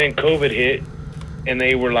finally, and then COVID hit, and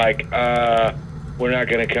they were like, we're not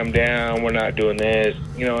going to come down, we're not doing this,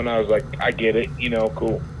 you know, and I was like, I get it, you know,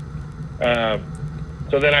 cool.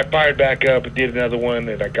 So then I fired back up and did another one,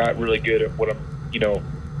 and I got really good at what I'm, you know,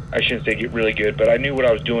 I shouldn't say get really good, but I knew what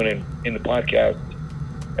I was doing in the podcast,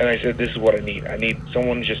 and I said, this is what I need. I need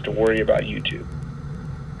someone just to worry about YouTube,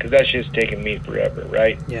 because that's just taking me forever,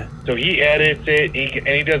 right? Yeah. So he edits it, and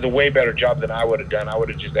he does a way better job than I would have done. I would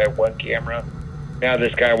have just had 1 camera. Now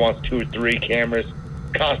this guy wants 2 or 3 cameras,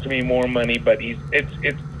 costing me more money, but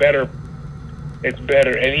it's better. It's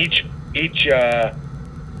better, and each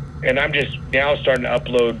and I'm just now starting to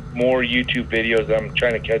upload more YouTube videos that I'm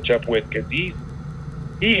trying to catch up with, because he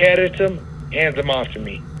edits them, hands them off to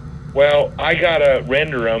me. Well, I gotta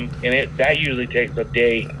render them, and that usually takes a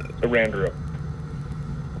day to render them,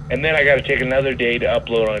 and then I gotta take another day to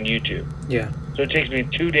upload on YouTube. Yeah. So it takes me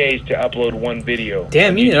 2 days to upload 1 video.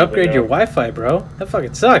 Damn, you need to upgrade your Wi-Fi, bro. That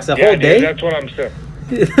fucking sucks. The whole dude, day? That's what I'm saying.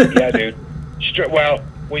 Yeah, dude. Well,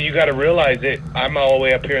 when you gotta realize it, I'm all the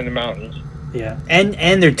way up here in the mountains. Yeah. And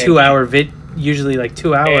they're 2-hour usually like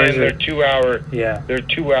 2 hours. And they're 2 hour. Yeah. They're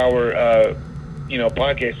 2 hour. You know,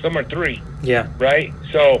 podcasts. Some are 3. Yeah. Right.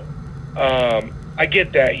 So, I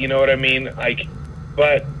get that. You know what I mean? Like,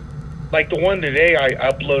 but like the one today, I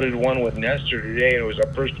uploaded one with Nestor today, and it was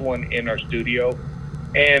our first one in our studio,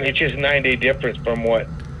 and it's just 9-day difference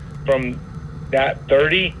from that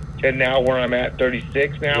 30 to now where I'm at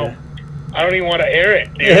 36 now. Yeah. I don't even want to air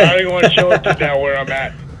it, dude. I don't even want to show it to now where I'm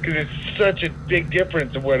at, because it's such a big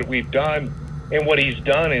difference of what we've done and what he's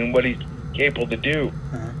done and what he's capable to do.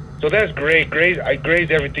 Uh-huh. So that's great. Gray's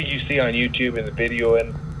everything you see on YouTube and the video,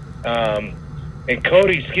 and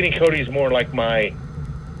Cody, Skinny Cody is more like my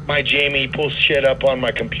Jamie. He pulls shit up on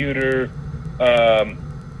my computer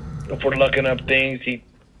for looking up things. He's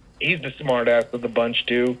the smart ass of the bunch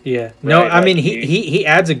too. Yeah. Right? No, I mean Like, he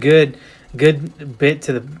adds a good bit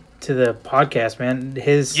to the podcast, man. Yeah,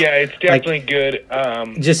 it's definitely good.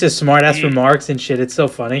 Just his smart ass remarks and shit. It's so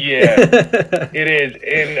funny. Yeah, it is.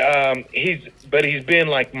 And he's been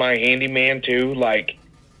like my handyman too. Like,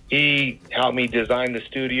 he helped me design the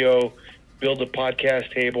studio, build a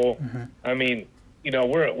podcast table. Mm-hmm. I mean, you know,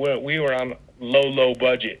 we were on low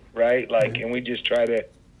budget, right? Like, and we just try to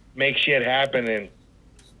make shit happen, and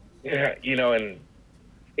you know, and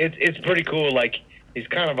it's pretty cool. Like, he's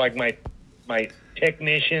kind of like my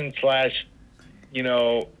technician / you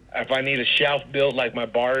know, if I need a shelf built, like my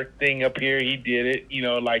bar thing up here, he did it. You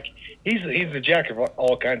know, like, he's a jack of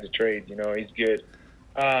all kinds of trades. You know, he's good.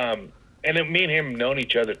 And then me and him known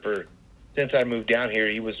each other since I moved down here.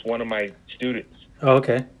 He was one of my students. Oh,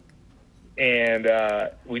 okay. And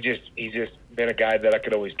he's just been a guy that I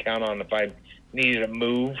could always count on if I needed a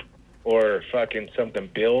move or fucking something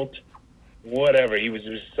built, whatever. He was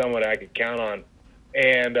just someone I could count on.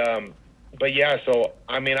 And but yeah, so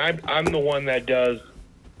I mean, I'm the one that does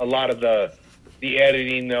a lot of the the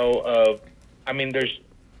editing though of, I mean,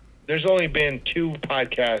 there's only been 2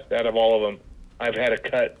 podcasts out of all of them I've had to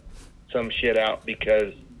cut some shit out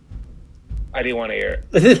because I didn't want to air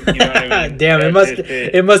it. You know what I mean? Damn,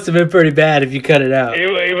 it must have been pretty bad if you cut it out.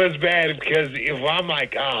 It was bad because if I'm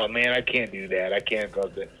like, oh man, I can't do that. I can't go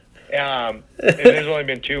there. And there's only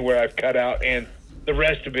been 2 where I've cut out, and the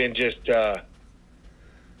rest have been just, all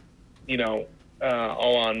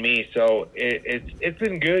on me. So it's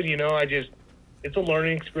been good. You know, it's a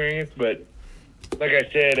learning experience, but like I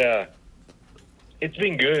said, it's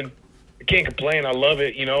been good. I can't complain. I love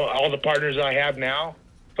it. You know, all the partners I have now,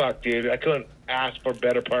 fuck, dude, I couldn't ask for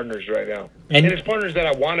better partners right now. And it's partners that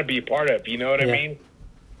I want to be a part of. You know what I mean?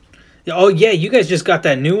 Oh yeah, you guys just got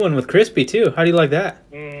that new one with Crispy too. How do you like that?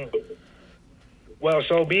 Well,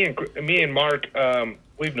 so me and Mark,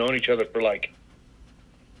 we've known each other for like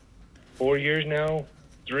 4 years now,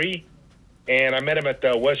 3, and I met him at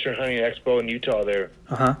the Western Hunting Expo in Utah there.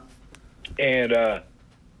 And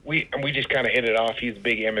we just kind of hit it off. He's a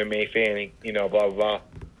big MMA fan, you know, blah blah blah.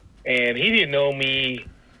 And he didn't know me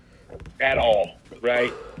at all,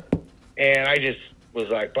 right? And I just was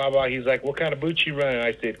like, blah blah. He's like, "What kind of boots you running?"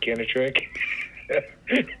 I said, "Kenetrick."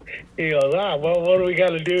 He goes, well, what do we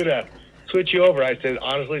got to do to switch you over? I said,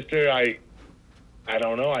 honestly, sir, I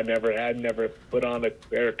don't know. I never put on a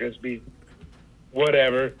pair of Crispy,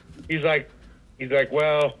 whatever. He's like,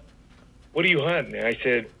 well, what are you hunting? And I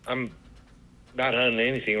said, I'm not hunting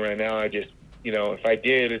anything right now. I just, you know, if I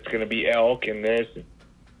did, it's going to be elk and this.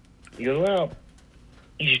 He goes, well,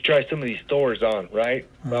 you should try some of these stores on, right?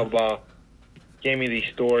 Blah, blah. Gave me these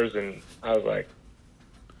stores, and I was like,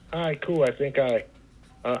 all right, cool. I think I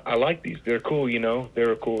like these. They're cool, you know.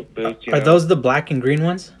 They're cool boots. Are those the black and green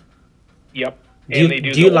ones? Yep. And they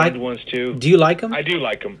do the orange ones, too. Do you like them? I do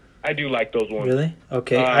like them. I do like those ones. Really?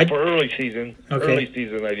 Okay. For early season. Okay. Early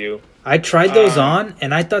season, I do. I tried those on,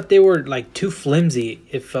 and I thought they were like too flimsy.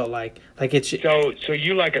 It felt like it's. So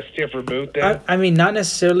you like a stiffer boot then? I mean, not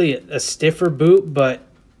necessarily a stiffer boot, but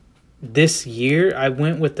this year I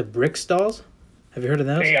went with the Brickstalls. Have you heard of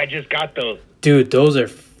those? Hey, I just got those. Dude, those are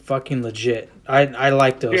fucking legit. I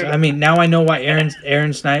like those. Dude. I mean, now I know why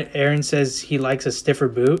Aaron says he likes a stiffer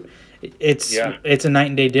boot. It's a night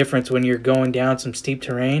and day difference when you're going down some steep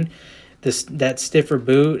terrain. That stiffer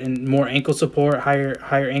boot and more ankle support,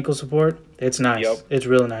 higher ankle support. It's nice. Yep. It's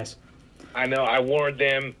really nice. I know. I wore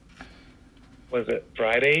them. Was it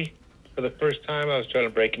Friday for the first time? I was trying to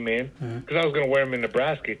break them in because I was going to wear them in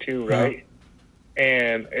Nebraska too, right?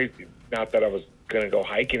 And not that I was going to go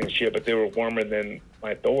hiking and shit, but they were warmer than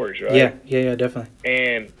my Thors, right? Yeah, definitely.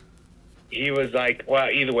 And he was like, well,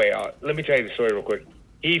 either way, let me tell you the story real quick.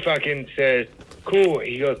 He fucking says, cool.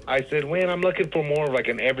 He goes, I said, man, I'm looking for more of like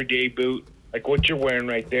an everyday boot, like what you're wearing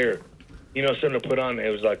right there. You know, something to put on. It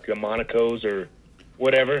was like the Monacos or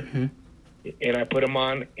whatever. Mm-hmm. And I put them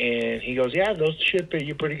on, and he goes, yeah, those should fit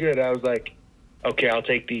you pretty good. I was like, okay, I'll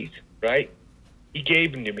take these, right? He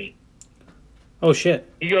gave them to me. Oh,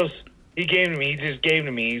 shit. He goes, he gave them to me. He just gave them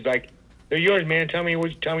to me. He's like, they're yours, man. Tell me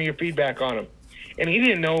your feedback on them. And he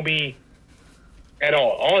didn't know me at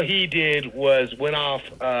all. All he did was went off,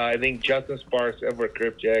 I think, Justin Sparks over at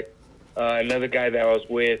Cryptech, another guy that I was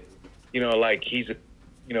with, you know, like he's a,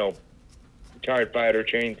 you know, retired fighter,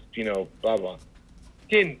 trained, you know, blah, blah.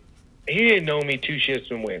 He didn't know me 2 shits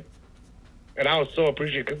from win. And I was so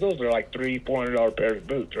appreciative because those are like $300-$400 pairs of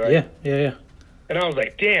boots, right? Yeah. And I was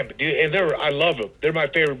like, damn, dude. And I love them. They're my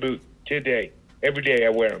favorite boot today. Every day I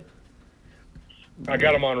wear them. I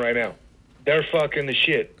got them on right now. They're fucking the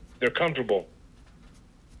shit. They're comfortable.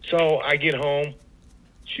 So I get home.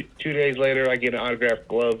 2 days later, I get autographed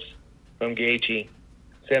gloves from Gaethje.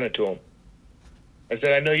 Sent it to him. I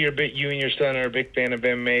said, I know you and your son are a big fan of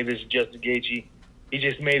MMA. This is Justin Gaethje. He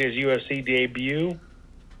just made his UFC debut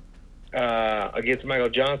against Michael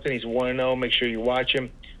Johnson. He's 1-0. Make sure you watch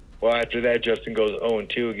him. Well, after that, Justin goes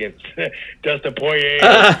 0-2 against Dustin Poirier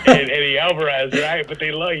and Eddie Alvarez, right? But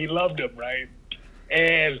he loved him, right?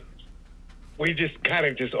 And we just kind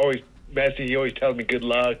of just always messy. He always tells me good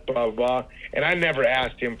luck, blah, blah, blah. And I never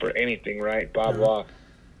asked him for anything, right? Blah, blah.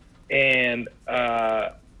 And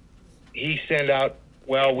he sent out,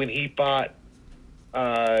 well, when he fought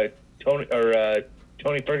Tony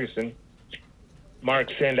Ferguson,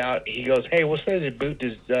 Mark sent out, he goes, hey, what size of boot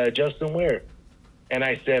does Justin wear? And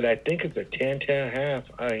I said, I think it's a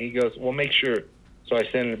 10.5. He goes, well, make sure. So I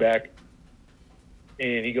sent it back.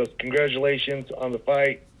 And he goes, congratulations on the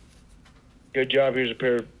fight. Good job. Here's a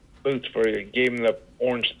pair of boots for you. Gave him the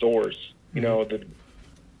orange Thors. You know,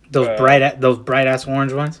 those bright ass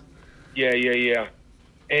orange ones? Yeah.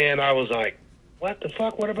 And I was like, what the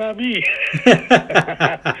fuck? What about me?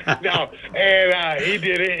 No, and he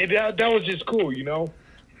did it. And that was just cool, you know.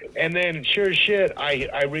 And then, sure as shit,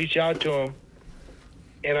 I reached out to him,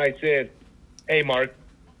 and I said, "Hey, Mark,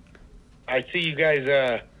 I see you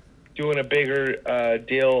guys doing a bigger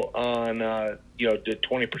deal on the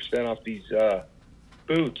 20% off these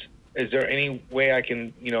boots. Is there any way I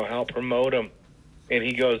can help promote them?" And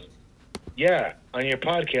he goes, "Yeah, on your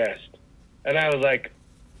podcast." And I was like,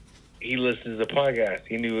 he listens to the podcast.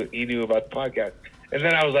 He knew about the podcast. And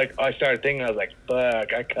then I started thinking, I was like,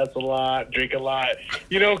 fuck, I cuss a lot, drink a lot,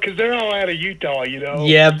 because they're all out of Utah,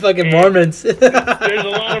 Yeah, fucking and Mormons. There's a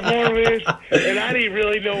lot of Mormons, and I didn't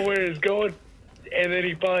really know where it's going. And then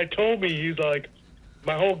he finally told me, he's like,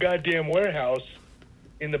 my whole goddamn warehouse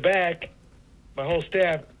in the back, my whole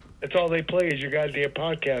staff, that's all they play is your goddamn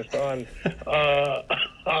podcast on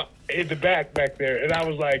in the back there. And I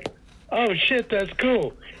was like, oh shit, that's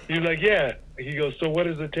cool. He's like, yeah. He goes, so what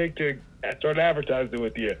does it take to start advertising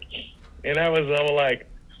with you? And I was all like,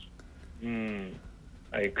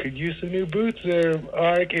 I could use some new boots there,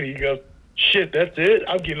 Mark. And he goes, shit, that's it?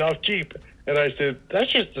 I'm getting off cheap. And I said,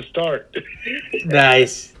 that's just the start.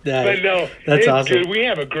 Nice. But no, that's awesome. Good. We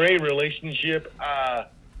have a great relationship.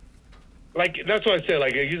 That's what I said.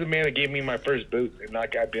 Like, he's a man that gave me my first boots, and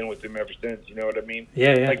I've been with him ever since. You know what I mean?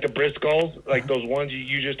 Yeah. Like the Briscoes, like those ones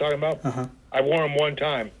you just talking about. I wore them one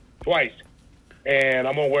time, twice, and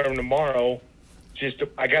I'm gonna wear them tomorrow.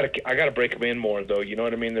 I gotta break them in more though. You know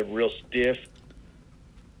what I mean? They're real stiff,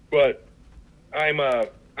 but I'm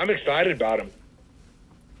excited about them.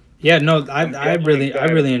 Yeah, no, I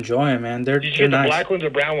really enjoy them, man. They're Did you get the nice. black ones or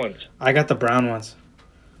brown ones? I got the brown ones.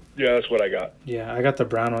 Yeah, that's what I got. Yeah, I got the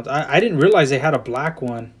brown ones. I didn't realize they had a black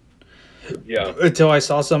one. Yeah. Until I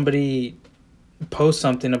saw somebody post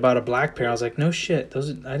something about a black pair. I was like, no shit. I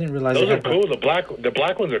didn't realize those they are had cool. The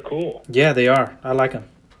black ones are cool. Yeah, they are. I like them.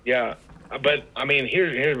 Yeah, but I mean,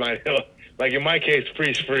 here's my like in my case,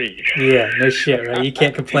 free's free. Yeah, no shit, right? You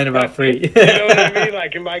can't complain about free. You know what I mean?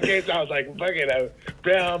 Like in my case, I was like, fucking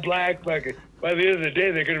brown, black, fucking. By the end of the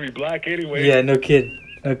day, they're gonna be black anyway. Yeah, no kidding.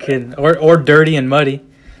 Or dirty and muddy.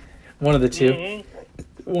 One of the two.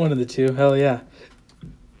 Mm-hmm. One of the two. Hell yeah.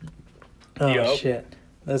 Oh Yep. shit,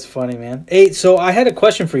 that's funny, man. Hey, so I had a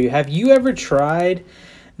question for you. Have you ever tried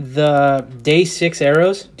the Day 6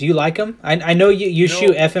 arrows? Do you like them? I know you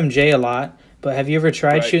shoot FMJ a lot, but have you ever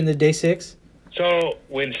tried shooting the Day 6? So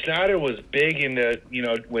when Snyder was big in the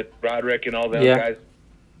with Roderick and all those guys,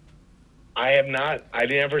 I have not. I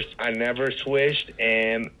never switched,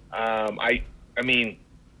 and I mean.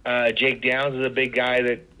 Jake Downs is a big guy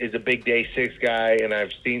that is a big Day 6 guy, and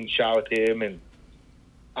I've seen shot with him, and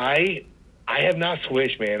I have not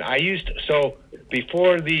switched, man. So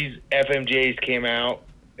before these FMJs came out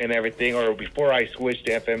and everything, or before I switched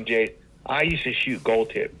to FMJs, I used to shoot gold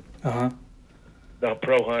tip. The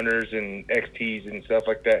Pro Hunters and XTs and stuff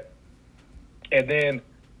like that. And then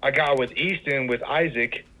I got with Easton with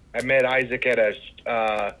Isaac. I met Isaac at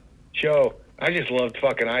a show. I just loved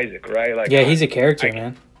fucking Isaac, right? Like, yeah, he's a character,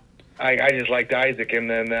 man. I just liked Isaac, and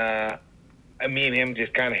then me and him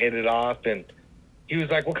just kind of hit it off, and he was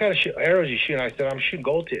like, what kind of arrows you shooting? I said, I'm shooting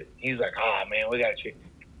gold tip. He's like, man, we got to shoot.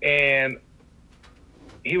 And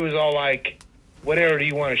he was all like, what arrow do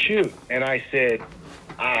you want to shoot? And I said,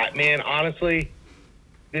 man, honestly,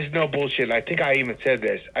 this is no bullshit. I think I even said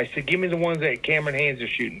this. I said, give me the ones that Cameron Haynes is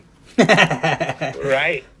shooting.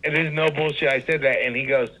 Right? And this is no bullshit. I said that, and he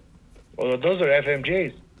goes, well, those are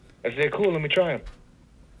FMJs. I said, cool, let me try them.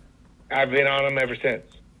 I've been on them ever since.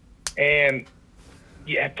 And,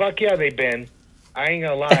 yeah, fuck yeah, they been. I ain't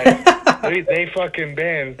gonna lie. they fucking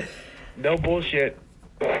been. No bullshit.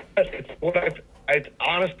 It's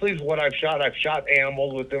honestly what I've shot. I've shot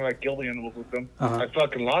animals with them. I killed animals with them. I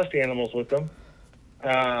fucking lost animals with them.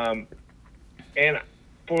 And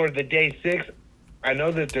for the Day 6, I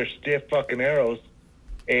know that they're stiff fucking arrows.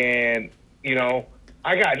 And,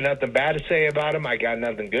 I got nothing bad to say about them. I got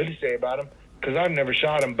nothing good to say about them because I've never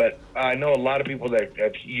shot them. But I know a lot of people that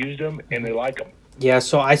have used them and they like them. Yeah,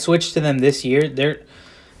 so I switched to them this year.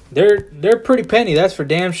 They're pretty penny, that's for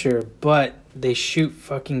damn sure. But they shoot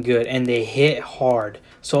fucking good and they hit hard.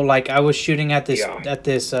 So like I was shooting at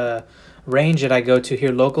this range that I go to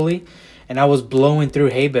here locally, and I was blowing through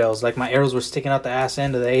hay bales. Like my arrows were sticking out the ass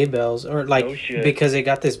end of the hay bales, or like because they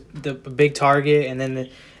got the big target, and then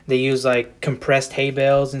they use like compressed hay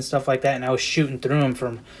bales and stuff like that, and I was shooting through them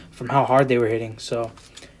from how hard they were hitting. So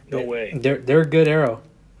no way, they're a good arrow.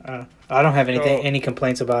 I don't have any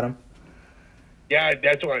complaints about them. Yeah,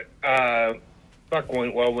 that's what.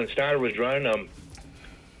 When Snyder was running them,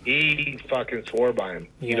 he fucking swore by him.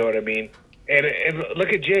 You know what I mean? And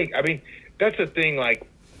look at Jake. I mean, that's the thing. Like,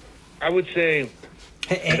 I would say.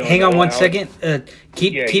 Hang on 1 second.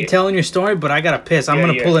 Keep telling your story, but I gotta piss. I'm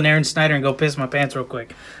gonna pull an Aaron Snyder and go piss my pants real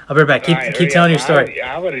quick. I'll be right back. Keep telling your story.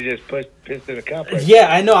 I would have just pissed in a cup. Right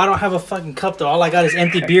yeah, I know. I don't have a fucking cup though. All I got is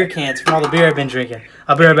empty beer cans from all the beer I've been drinking.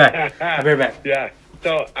 I'll be right back. Yeah.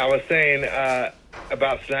 So I was saying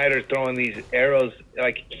about Snyder throwing these arrows.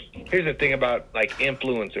 Like, here's the thing about like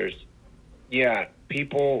influencers. Yeah,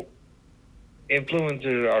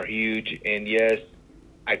 influencers are huge, and yes,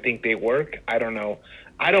 I think they work. I don't know.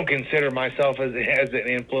 I don't consider myself as an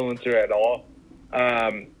influencer at all.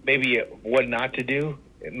 Maybe what not to do.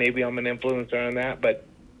 Maybe I'm an influencer on that. But,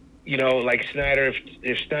 you know, like Snyder,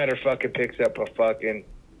 if Snyder fucking picks up a fucking,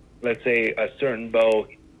 let's say, a certain bow,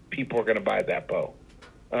 people are going to buy that bow.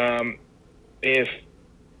 If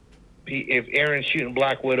Aaron's shooting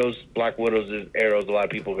Black Widows is arrows, a lot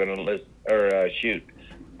of people are going to shoot.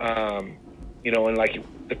 You know, and like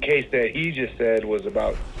the case that he just said was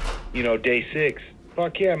about, you know, day 6.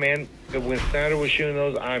 Fuck yeah, man. When Snyder was shooting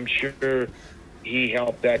those, I'm sure he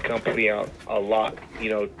helped that company out a lot.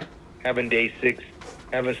 You know, having day 6,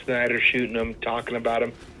 having Snyder shooting them, talking about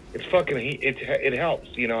them. It's fucking, it helps.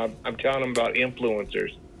 You know, I'm telling him about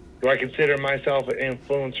influencers. Do I consider myself an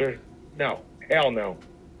influencer? No. Hell no.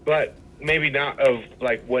 But maybe not of,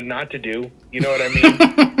 like, what not to do. You know what I mean?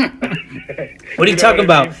 What are you talking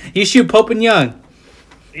about? I mean? You shoot Pope and Young.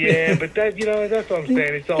 Yeah, but that, you know, that's what I'm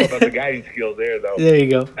saying. It's all about the guiding skills there, though. There you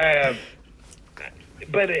go.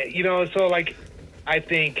 But, you know, so, like, I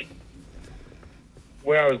think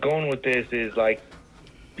where I was going with this is, like,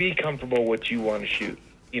 be comfortable with what you want to shoot.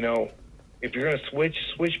 You know, if you're going to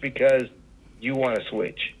switch because you want to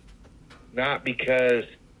switch. Not because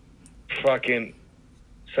fucking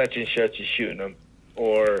such and such is shooting them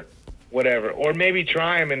or whatever. Or maybe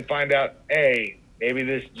try them and find out, hey, maybe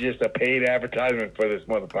this is just a paid advertisement for this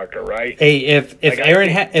motherfucker, right? Hey, if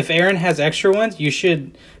Aaron has extra ones, you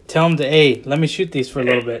should tell him to, hey, let me shoot these for a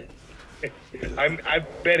little bit. I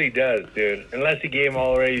bet he does, dude. Unless he gave him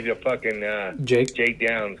already to fucking Jake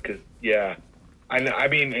Downs, because yeah, I know. I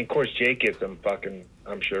mean, of course, Jake gets them fucking,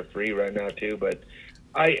 I'm sure, free right now too. But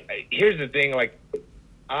here's the thing, like,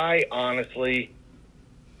 I honestly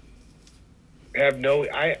have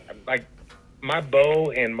like. My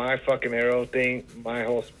bow and my fucking arrow thing, my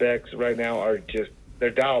whole specs right now are just,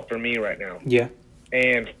 they're dialed for me right now. Yeah.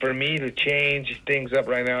 And for me to change things up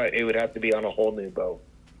right now, it would have to be on a whole new bow.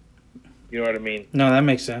 You know what I mean? No, that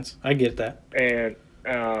makes sense. I get that. And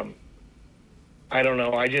I don't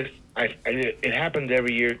know. It happens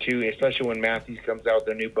every year too, especially when Matthews comes out with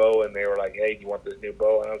their new bow and they were like, hey, do you want this new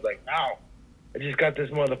bow? And I was like, no, I just got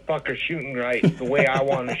this motherfucker shooting right the way I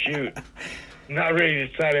want to shoot. I'm not ready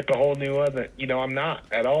to set up a whole new other. You know, I'm not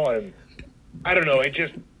at all. And I don't know. It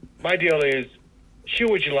just, my deal is shoot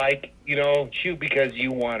what you like. You know, shoot because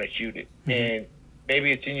you want to shoot it. Mm-hmm. And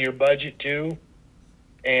maybe it's in your budget too.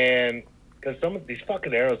 And because some of these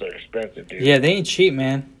fucking arrows are expensive, dude. Yeah, they ain't cheap,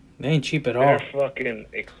 man. They ain't cheap at all. They're fucking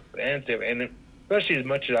expensive. And especially as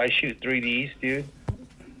much as I shoot 3Ds, dude.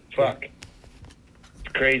 Fuck.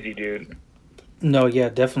 It's crazy, dude. No, yeah,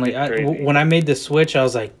 definitely. When I made the switch, I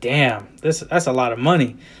was like, "Damn, that's a lot of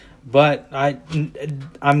money." But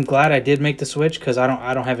I'm glad I did make the switch because I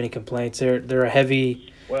don't have any complaints. They're a heavy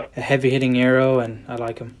hitting arrow, and I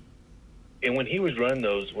like them. And when he was running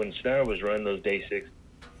those, when Snyder was running those day 6,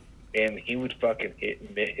 and he would fucking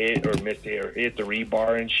hit or miss it or hit the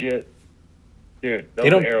rebar and shit, dude.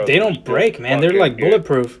 Those they don't break, man. They're like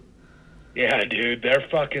bulletproof. Yeah, dude, they're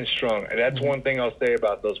fucking strong. And that's one thing I'll say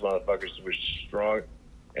about those motherfuckers. We're strong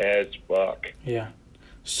as fuck. Yeah.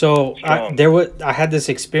 So I had this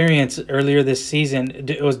experience earlier this season.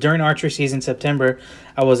 It was during archery season, September.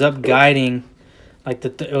 I was up guiding, like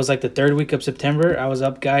it was like the 3rd week of September. I was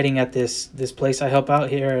up guiding at this place I help out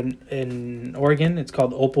here in Oregon. It's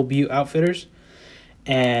called Opal Butte Outfitters,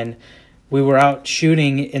 and we were out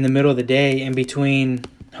shooting in the middle of the day in between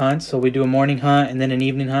hunts. So we do a morning hunt and then an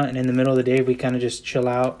evening hunt, and in the middle of the day we kind of just chill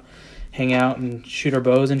out, hang out, and shoot our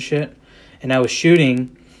bows and shit. And I was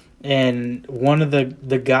shooting, and one of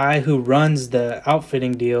the guy who runs the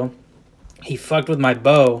outfitting deal, he fucked with my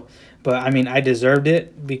bow, but I mean I deserved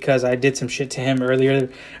it because I did some shit to him earlier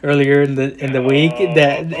in the week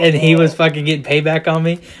and he was fucking getting payback on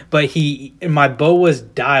me. But my bow was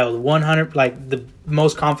dialed 100, like the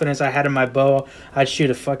most confidence I had in my bow, I'd shoot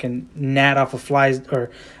a fucking gnat off a fly's or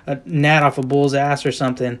a gnat off a bull's ass or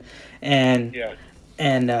something, and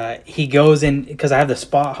he goes in because I have the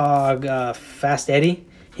Spot Hog Fast Eddie.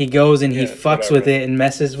 He goes and he fucks with it and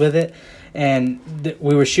messes with it, and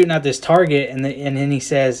we were shooting at this target, and then he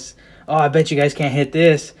says, oh, I bet you guys can't hit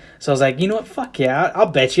this. So I was like, you know what? Fuck yeah, I'll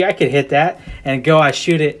bet you I could hit that. And I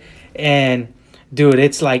shoot it, and dude,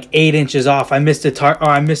 it's like 8 inches off. I missed the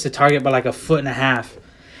target by like 1.5 feet.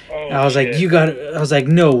 Oh, I was like, I was like,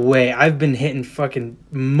 no way. I've been hitting fucking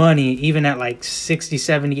money even at like 60,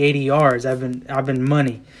 70, 80 yards. I've been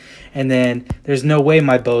money. And then there's no way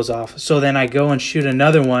my bow's off. So then I go and shoot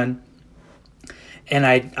another one, and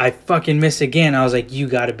I fucking miss again. I was like, you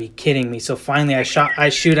got to be kidding me. So finally I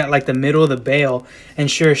shoot at like the middle of the bale,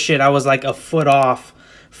 and sure as shit, I was like a foot off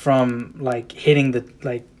from like hitting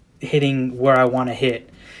where I want to hit.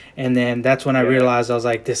 And then that's when I realized, I was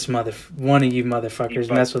like, one of you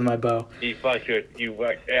motherfuckers messed with my bow. He fucked with you.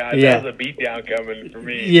 Yeah, Yeah. that was a beatdown coming for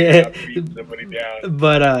me. Yeah. Beat somebody down.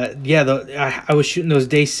 But I was shooting those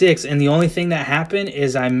day 6, and the only thing that happened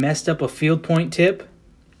is I messed up a field point tip,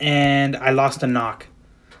 and I lost a knock.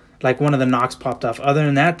 Like one of the knocks popped off. Other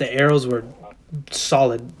than that, the arrows were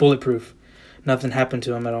solid, bulletproof. Nothing happened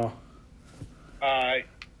to them at all.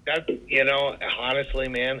 That, honestly,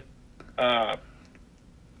 man,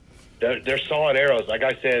 they're solid arrows. Like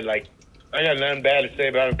I said, like I got nothing bad to say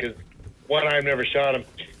about them because one, I've never shot them.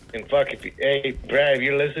 And fuck, hey Brad, if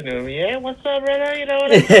you're listening to him, yeah, what's up, brother? You know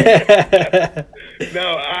what I mean? No,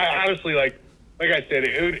 I honestly like I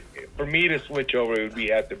said, for me to switch over, it would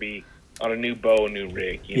have to be on a new bow, a new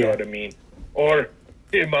rig. You know what I mean? Or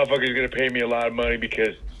this motherfucker's gonna pay me a lot of money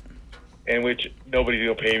which nobody's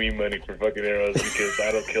gonna pay me money for fucking arrows because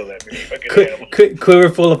I don't kill that many fucking animals. Quiver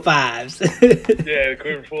full of 5s. Yeah, the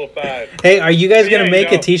quiver full of 5. Hey, are you guys gonna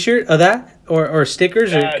make a T-shirt of that or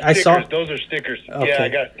stickers? Or I saw those are stickers. Okay. Yeah, I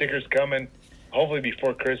got stickers coming. Hopefully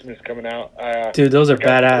before Christmas coming out. Dude, those are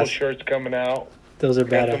badass. Cool shirts coming out. Those are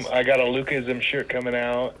badass. I got a Lucasm shirt coming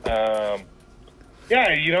out. Yeah,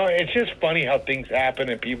 it's just funny how things happen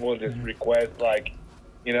and people just request like,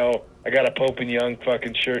 I got a Pope and Young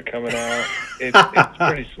fucking shirt coming out. It's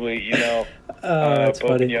pretty sweet, That's Pope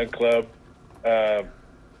funny. and Young Club.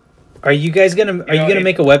 Are you guys gonna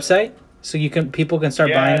make a website so people can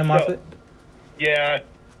start buying them off it? Yeah.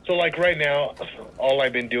 So like right now, all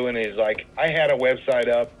I've been doing is like I had a website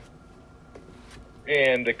up,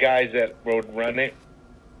 and the guys that would run it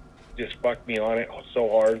just fucked me on it so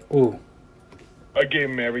hard. Ooh. I gave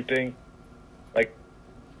them everything, like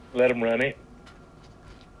let them run it.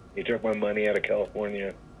 He took my money out of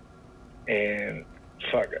California, and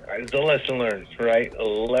fuck, it's a lesson learned, right?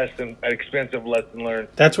 An expensive lesson learned.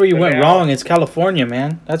 That's where you went wrong. It's California,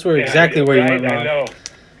 man. That's where exactly where you went wrong. I know.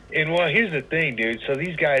 And well, here's the thing, dude. So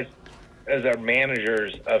these guys, as our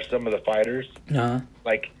managers of some of the fighters,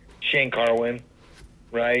 like Shane Carwin,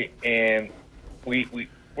 right? And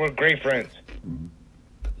we're great friends.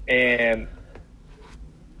 And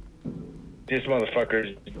this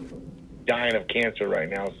motherfucker's dying of cancer right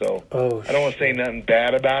now, so I don't want to say nothing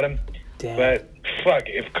bad about him. Damn. But fuck,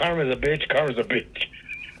 if karma's a bitch, karma's a bitch.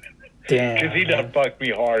 Damn. Because he done fucked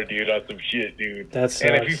me hard, dude, on some shit, dude. That sucks.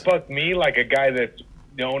 And if he fucked me like a guy that's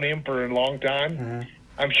known him for a long time,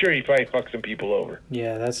 I'm sure he probably fucked some people over.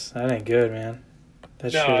 Yeah, that ain't good, man.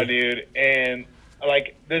 That's no, shitty. dude. And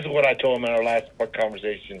like, this is what I told him in our last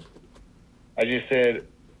conversation. I just said,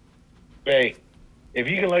 hey, if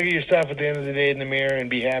you can look at yourself at the end of the day in the mirror and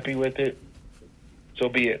be happy with it, so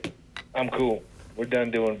be it. I'm cool. We're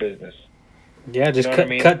done doing business. Yeah, just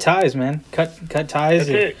cut ties, man. Cut ties. That's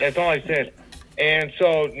it. That's all I said. And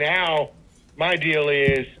so now my deal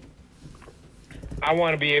is I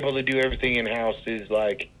want to be able to do everything in-house. Is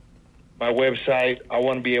like my website. I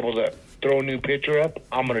want to be able to throw a new picture up.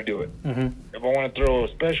 I'm going to do it. Mm-hmm. If I want to throw a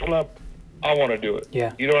special up, I want to do it.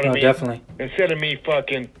 Yeah. You know what I mean? Definitely. Instead of me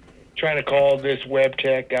fucking trying to call this web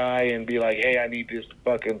tech guy and be like, hey, I need this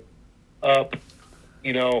fucking up,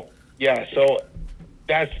 Yeah, so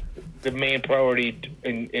that's the main priority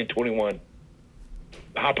in 21.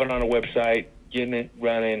 Hopping on a website, getting it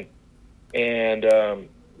running, and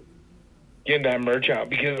getting that merch out.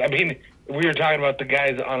 Because, I mean, we were talking about the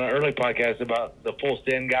guys on an early podcast about the Full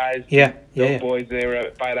Send guys. Yeah. Those boys, they were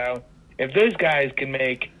at Fight Out. If those guys can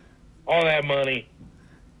make all that money,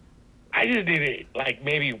 I just need like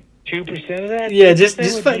maybe 2% of that. Yeah, just a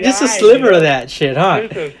sliver of that shit, huh?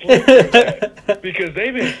 Just a sliver of that. Because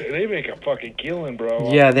they make a fucking killing,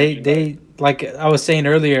 bro. Yeah, they like I was saying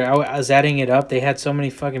earlier, I was adding it up. They had so many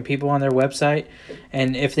fucking people on their website,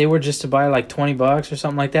 and if they were just to buy like $20 or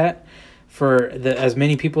something like that for as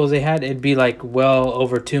many people as they had, it'd be like well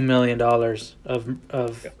over $2 million of.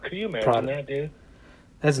 Could you imagine product. that, dude?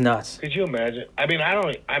 That's nuts. Could you imagine? I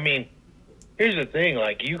mean, here's the thing.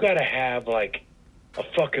 Like, you got to have like a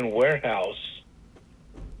fucking warehouse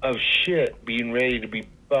of shit being ready to be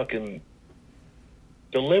fucking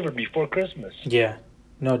delivered before Christmas. Yeah.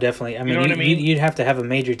 No, definitely. I mean, know what I mean? you'd have to have a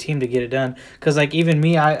major team to get it done. Because like even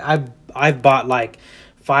me, I've bought like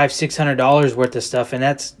 $500-$600 worth of stuff, and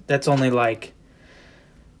that's only like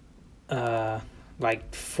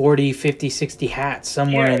 40, 50, 60 hats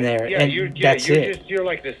somewhere in there, and that's it. You're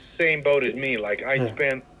like the same boat as me. Like I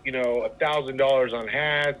spent $1,000 on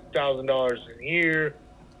hats, $1,000 in here,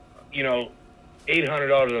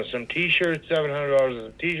 $800 on some T-shirts, $700 on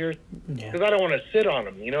some T-shirts, because I don't want to sit on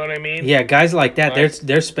them. You know what I mean? Yeah, guys like that,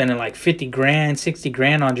 they're spending like $50,000,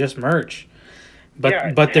 $60,000 on just merch,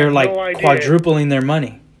 but they're like quadrupling their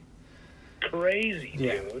money. Crazy,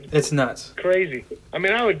 dude. It's nuts. Crazy. I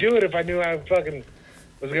mean, I would do it if I knew I fucking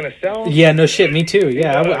was gonna sell them. Yeah, no shit. Me too.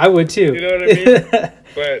 Yeah, I would too. You know what I mean?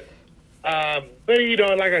 But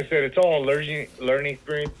like I said, it's all a learning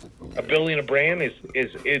experience. Building a brand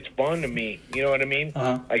it's fun to me. You know what I mean?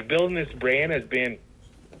 Uh-huh. Like building this brand has been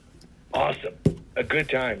awesome, a good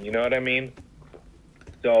time. You know what I mean?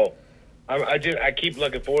 So I keep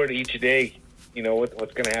looking forward to each day.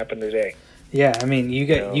 What's gonna happen today. Yeah, I mean, you've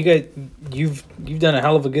done a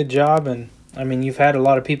hell of a good job, and I mean, you've had a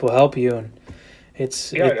lot of people help you, and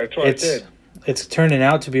that's what I said. It's turning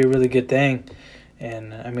out to be a really good thing,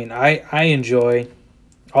 and I mean, I enjoy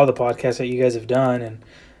all the podcasts that you guys have done, and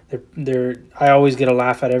I always get a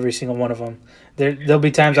laugh at every single one of them. There'll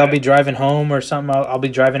be times I'll be driving home or something. I'll be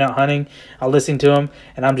driving out hunting. I'll listen to them,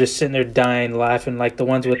 and I'm just sitting there dying laughing, like the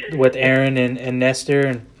ones with Aaron and Nestor,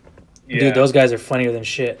 and dude, those guys are funnier than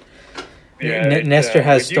shit. Yeah, Nestor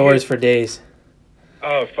has stories for days.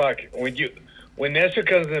 Oh fuck! When Nestor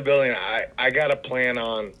comes in the building, I got to plan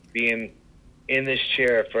on being in this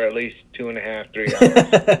chair for at least 2.5, 3 hours.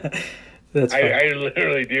 That's funny. I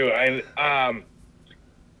literally do. And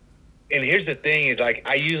here's the thing: is like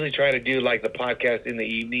I usually try to do like the podcast in the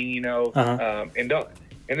evening, Uh-huh. And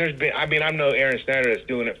there's been. I mean, I'm no Aaron Snyder that's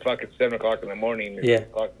doing it fucking 7 o'clock in the morning. Or 6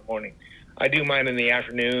 o'clock in the morning. I do mine in the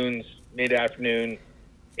afternoons, mid-afternoon.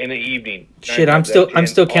 In the evening. Shit, I'm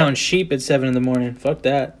still counting sheep at 7 a.m. Fuck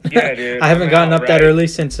that. Yeah, dude. I haven't gotten up that early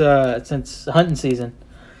since hunting season.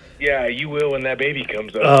 Yeah, you will when that baby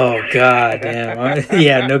comes up. Oh god damn.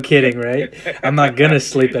 Yeah, no kidding, right? I'm not gonna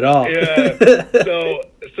sleep at all. Yeah. So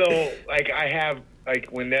like I have like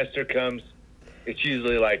when Nestor comes, it's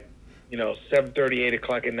usually like 7:30, 8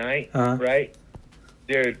 o'clock at night, right?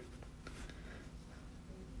 Dude,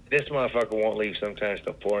 this motherfucker won't leave sometimes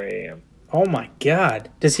till 4 a.m. Oh my god!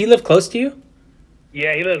 Does he live close to you?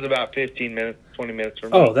 Yeah, he lives about 15 minutes, 20 minutes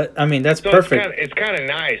from me. Oh, that's perfect. It's kind of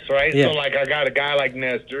nice, right? Yeah. So like I got a guy like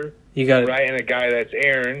Nestor, you got right, and a guy that's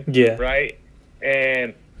Aaron, right,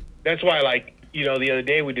 and that's why like the other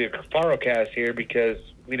day we did a Cafarocast here because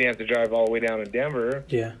we didn't have to drive all the way down to Denver.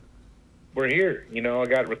 Yeah, we're here. I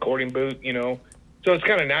got a recording booth. So it's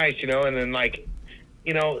kind of nice, and then like.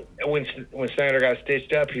 When Snyder got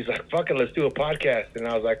stitched up, he's like, "Fuck it, let's do a podcast." And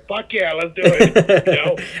I was like, "Fuck yeah, let's do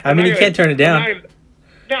it." I mean, you can't turn it down.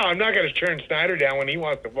 I'm not gonna turn Snyder down when he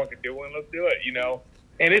wants to fucking do one. Let's do it,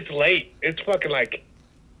 And it's late. It's fucking like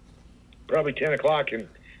probably 10 o'clock, and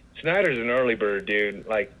Snyder's an early bird, dude.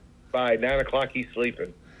 Like by 9 o'clock, he's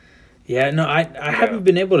sleeping. Yeah, no, I haven't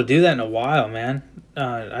been able to do that in a while, man.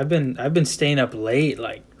 I've been staying up late,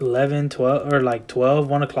 like 11, 12, or like 12,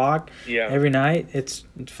 1 o'clock every night. It's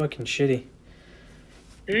fucking shitty.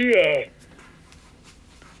 He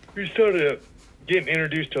started getting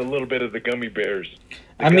introduced to a little bit of the gummy bears.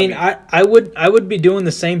 I mean, I would be doing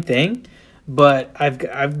the same thing, but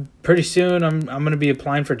I've pretty soon I'm gonna be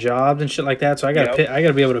applying for jobs and shit like that. So I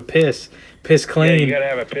gotta be able to piss clean. Yeah, you gotta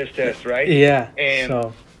have a piss test, right? Yeah. And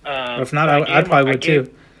so if not, I probably would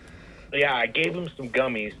too. Yeah, I gave him some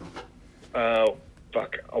gummies. A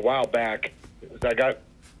while back.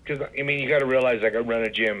 Because I mean, you got to realize like I run a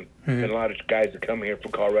gym, and a lot of guys that come here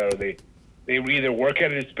from Colorado, they either work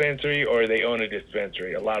at a dispensary or they own a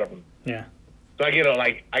dispensary. A lot of them. Yeah. So I get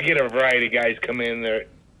a variety of guys come in there,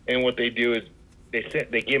 and what they do is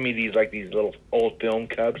they give me these little old film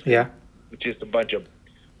cups. Yeah. With just a bunch of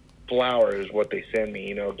flour is what they send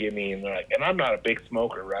me. Give me, and they're like, and I'm not a big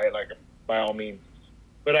smoker, right? Like by all means,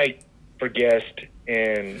 but for guests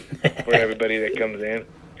and for everybody that comes in,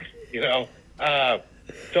 so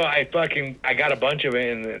I got a bunch of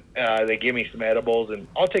it, and they give me some edibles, and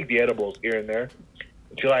I'll take the edibles here and there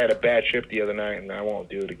until I had a bad trip the other night, and I won't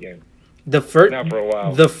do it again. Not for a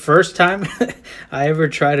while. The first time I ever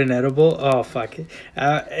tried an edible, oh fuck it!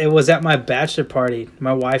 It was at my bachelor party.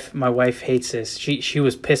 My wife hates this. She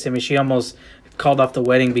was pissed at me. She almost called off the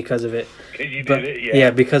wedding because of it. You did it,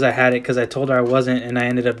 yeah, because I had it. Because I told her I wasn't, and I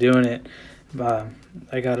ended up doing it.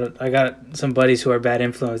 I got some buddies who are bad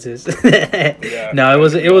influences. Yeah. No,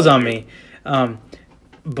 it was on me.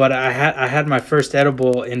 But I had my first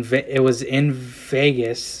edible it was in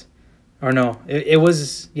Vegas, or no, it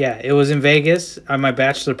was in Vegas at my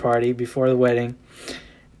bachelor party before the wedding.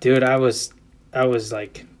 Dude, I was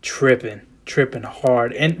like tripping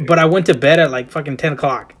hard, but I went to bed at like fucking 10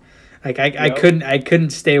 o'clock. Like I couldn't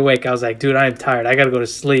stay awake. I was like, dude, I'm tired. I gotta go to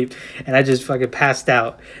sleep, and I just fucking passed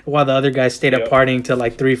out while the other guys stayed up partying till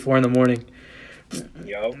like 3-4 in the morning.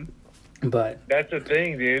 Yep. But that's the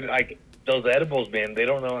thing, dude. Like those edibles, man, they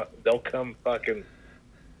don't know. They'll come fucking.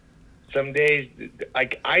 Some days,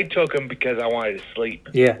 like I took them because I wanted to sleep.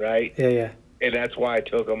 Yeah. Right. Yeah. And that's why I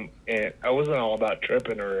took them. And I wasn't all about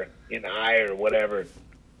tripping or in high or whatever.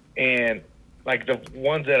 And like the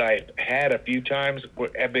ones that I had a few times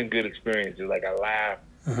have been good experiences. Like I laugh,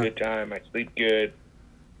 good time, I sleep good.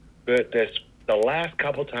 But the last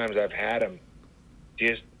couple times I've had them,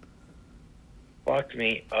 just fucked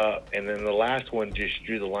me up. And then the last one just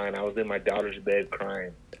drew the line. I was in my daughter's bed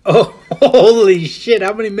crying. Oh, holy shit!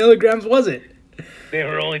 How many milligrams was it? They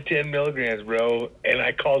were only 10 milligrams, bro. And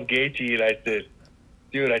I called Gaethje and I said,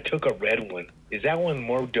 dude, I took a red one. Is that one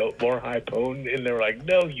more high potent? And they were like,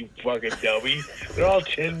 no, you fucking dummy. They're all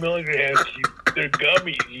 10 milligrams. They're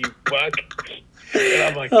gummies, you fuck. And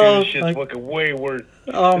I'm like, dude, this shit's fucking way worse.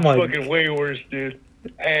 Oh, my God. It's fucking way worse, dude.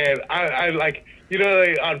 And I like, you know,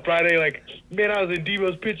 like on Friday, like, man, I was in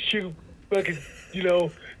Devo's pitch shoot, fucking, you know,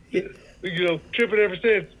 tripping ever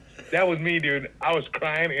since. That was me, dude. I was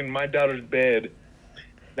crying in my daughter's bed,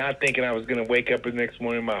 not thinking I was going to wake up the next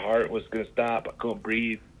morning. My heart was going to stop. I couldn't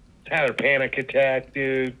breathe. I had a panic attack,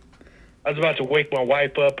 dude. I was about to wake my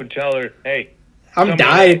wife up and tell her, hey. I'm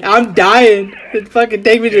dying. Fucking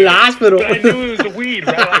take me to the hospital. But I knew it was the weed,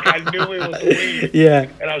 right? Like, I knew it was the weed. Yeah.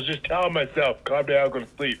 And I was just telling myself, calm down, I'm going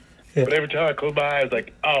to sleep. Yeah. But every time I closed my eyes, I was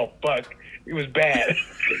like, oh, fuck. It was bad.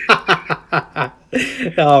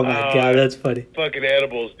 Oh, my God. That's funny. Fucking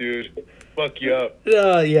edibles, dude. Fuck you up.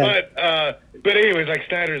 Yeah. But anyways, like,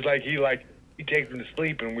 Snyder's like, he takes him to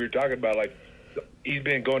sleep. And we were talking about, like, he's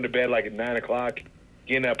been going to bed, like, at 9 o'clock,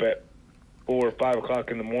 getting up at 4 or 5 o'clock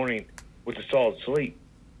in the morning with a solid sleep.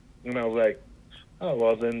 And I was like, oh,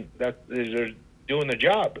 well, then they're doing the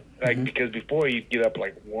job. Like, because before you'd get up,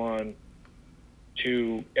 like, 1,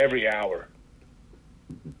 2, every hour.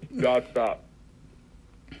 Non-stop.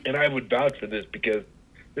 And I would vouch for this because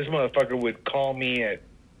this motherfucker would call me at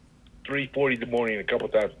 3:40 in the morning a couple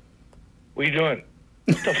times. What are you doing?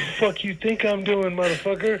 What the fuck you think I'm doing,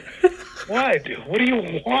 motherfucker? What? What do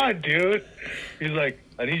you want, dude? He's like,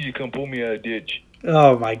 I need you to come pull me out of the ditch.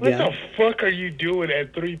 Oh, my God. What the fuck are you doing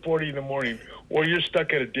at 3:40 in the morning? Or you're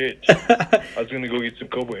stuck at a ditch. I was going to go get some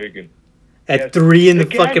Copenhagen. At 3 in the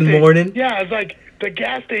fucking morning? Yeah, I was like, the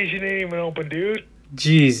gas station ain't even open, dude.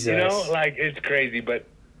 Jesus. You know, like, it's crazy, but,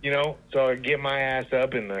 you know, so I get my ass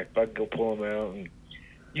up and I fucking go pull them out. And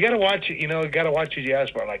you got to watch it, you know, what you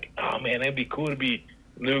ask for. Like, oh, man, it'd be cool to be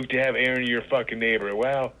Luke, to have Aaron, your fucking neighbor.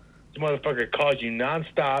 Well, this motherfucker calls you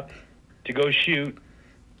nonstop to go shoot.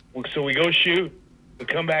 So we go shoot. We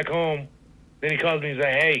come back home. Then he calls me and he's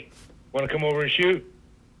like, hey, want to come over and shoot?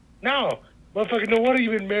 No. Motherfucker, no wonder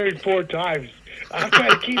you've been married 4 times. I'm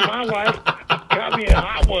trying to keep my wife. Got me a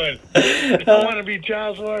hot one. I don't want to be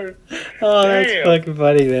child support. Oh, that's fucking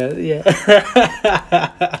funny, man. Yeah.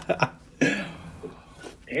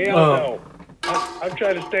 Hell no. I'm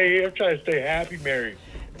trying to stay. I'm trying to stay happy married.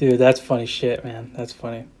 Dude, that's funny shit, man. That's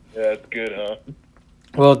funny. Yeah, that's good, huh?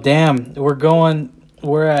 Well, damn,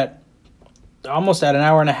 we're at almost at an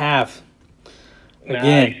hour and a half.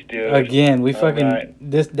 Again, nice, dude. Again, we fucking right.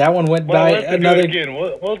 That one went by another. Again.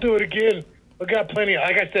 We'll do it again. We got plenty.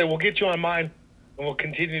 Like I said, we'll get you on mine, and we'll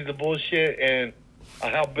continue the bullshit, and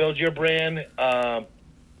I'll help build your brand. Yeah,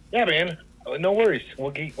 man. No worries.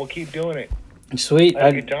 We'll keep doing it. Sweet.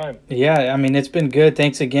 Have a good time. Yeah, I mean it's been good.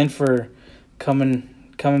 Thanks again for coming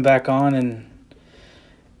back on and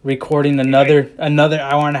recording another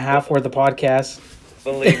hour and a half worth of podcast.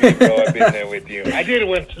 Believe me, bro, I've been there with you. I did it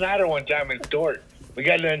with Snyder one time in Dort. We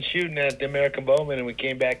got done shooting at the American Bowman, and we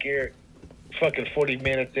came back here. Fucking 40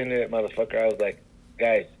 minutes into it, motherfucker. I was like,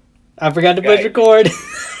 guys. I forgot to push record.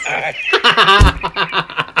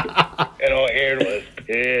 And all Aaron was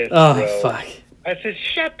pissed, bro. Fuck. I said,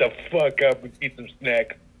 shut the fuck up and eat some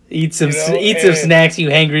snacks. Eat some snacks, you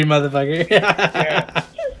hangry motherfucker. Yeah.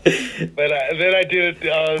 But then I did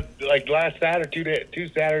it like last Saturday, 2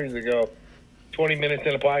 Saturdays ago, 20 minutes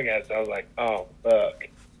in a podcast. I was like, oh, fuck.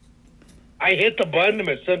 I hit the button,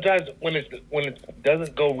 but sometimes when it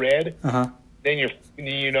doesn't go red, then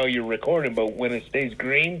you're recording. But when it stays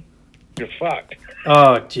green, you're fucked.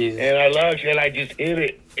 Oh Jesus! And I just hit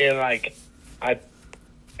it, and like I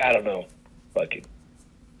don't know, fucking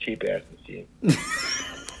cheap ass machine.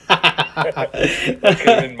 I could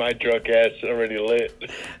have been my drunk ass already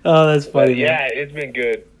lit. Oh, that's funny. But yeah, it's been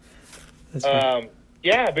good. That's funny.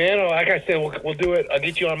 Yeah, man. Like I said, we'll do it. I'll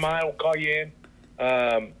get you on mine. We'll call you in.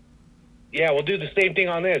 Yeah, we'll do the same thing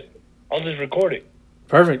on this. I'll just record it.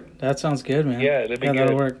 Perfect. That sounds good, man. Yeah, that'd be that'll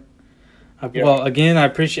good. work. Yeah. Well, again, I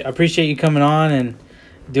appreciate you coming on and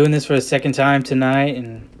doing this for the second time tonight,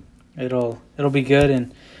 and it'll be good.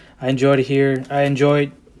 And I enjoyed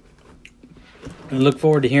and look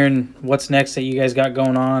forward to hearing what's next that you guys got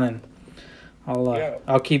going on, and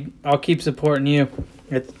I'll keep supporting you.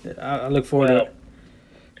 I look forward to it.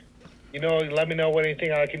 You know, let me know what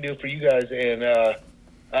anything I can do for you guys, and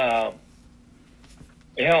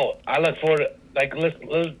hell, I look forward to, like,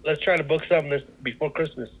 let's try to book something this before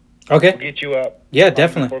Christmas. Okay. We'll get you up. Yeah,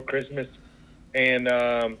 definitely. Before Christmas, and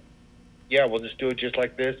yeah, we'll just do it just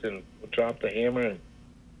like this, and we'll drop the hammer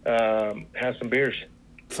and have some beers.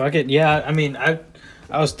 Fuck it. Yeah, I mean, I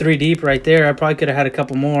was 3 deep right there. I probably could have had a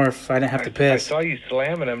couple more if I didn't have to piss. I saw you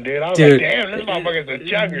slamming them, dude. I was Dude. like, damn, this motherfucker's a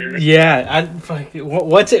chugger. Yeah,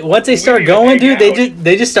 once they start going, dude,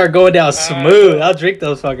 they just start going down smooth. I'll drink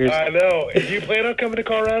those fuckers. I know. Do you plan on coming to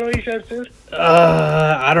Colorado anytime soon?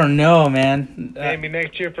 I don't know, man. Maybe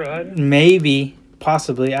next year for hunting? Maybe,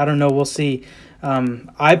 possibly. I don't know. We'll see.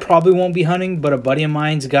 I probably won't be hunting, but a buddy of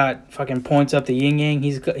mine's got fucking points up the yin yang.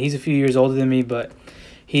 He's a few years older than me, but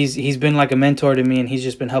he's been like a mentor to me, and he's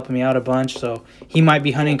just been helping me out a bunch. So he might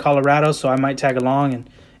be hunting Colorado, so I might tag along, and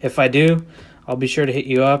if I do, I'll be sure to hit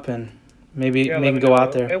you up and maybe go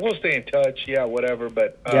out there. And we'll stay in touch, yeah, whatever.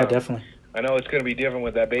 But yeah, definitely. I know it's gonna be different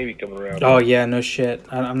with that baby coming around. Oh yeah, no shit.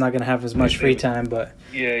 I'm not gonna have as much free time, but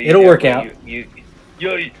yeah, it'll work out.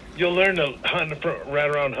 You'll learn to hunt right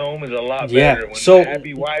around home is a lot Yeah, better. When so a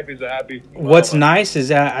happy wife is a happy mama. What's nice is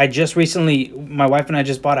that my wife and I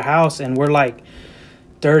just bought a house, and we're like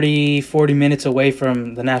 30-40 minutes away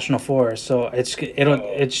from the national forest, so it's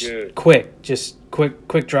good. quick, just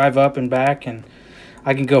quick drive up and back, and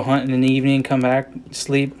I can go hunting in the evening, come back,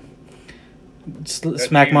 sleep,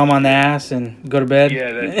 smack huge. mom on the ass, and go to bed.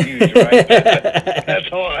 Yeah, that's huge, right?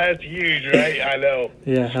 That's huge, right? I know.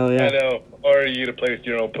 Yeah, hell yeah. I know. Or you to play with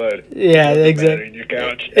your own pud. Yeah, exactly. In your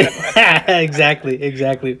couch. exactly.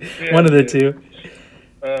 Yeah, One of the two.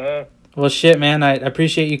 Uh-huh. Well, shit, man. I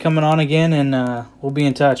appreciate you coming on again, and we'll be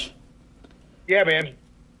in touch. Yeah, man.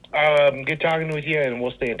 Good talking with you, and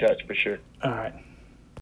we'll stay in touch for sure. All right.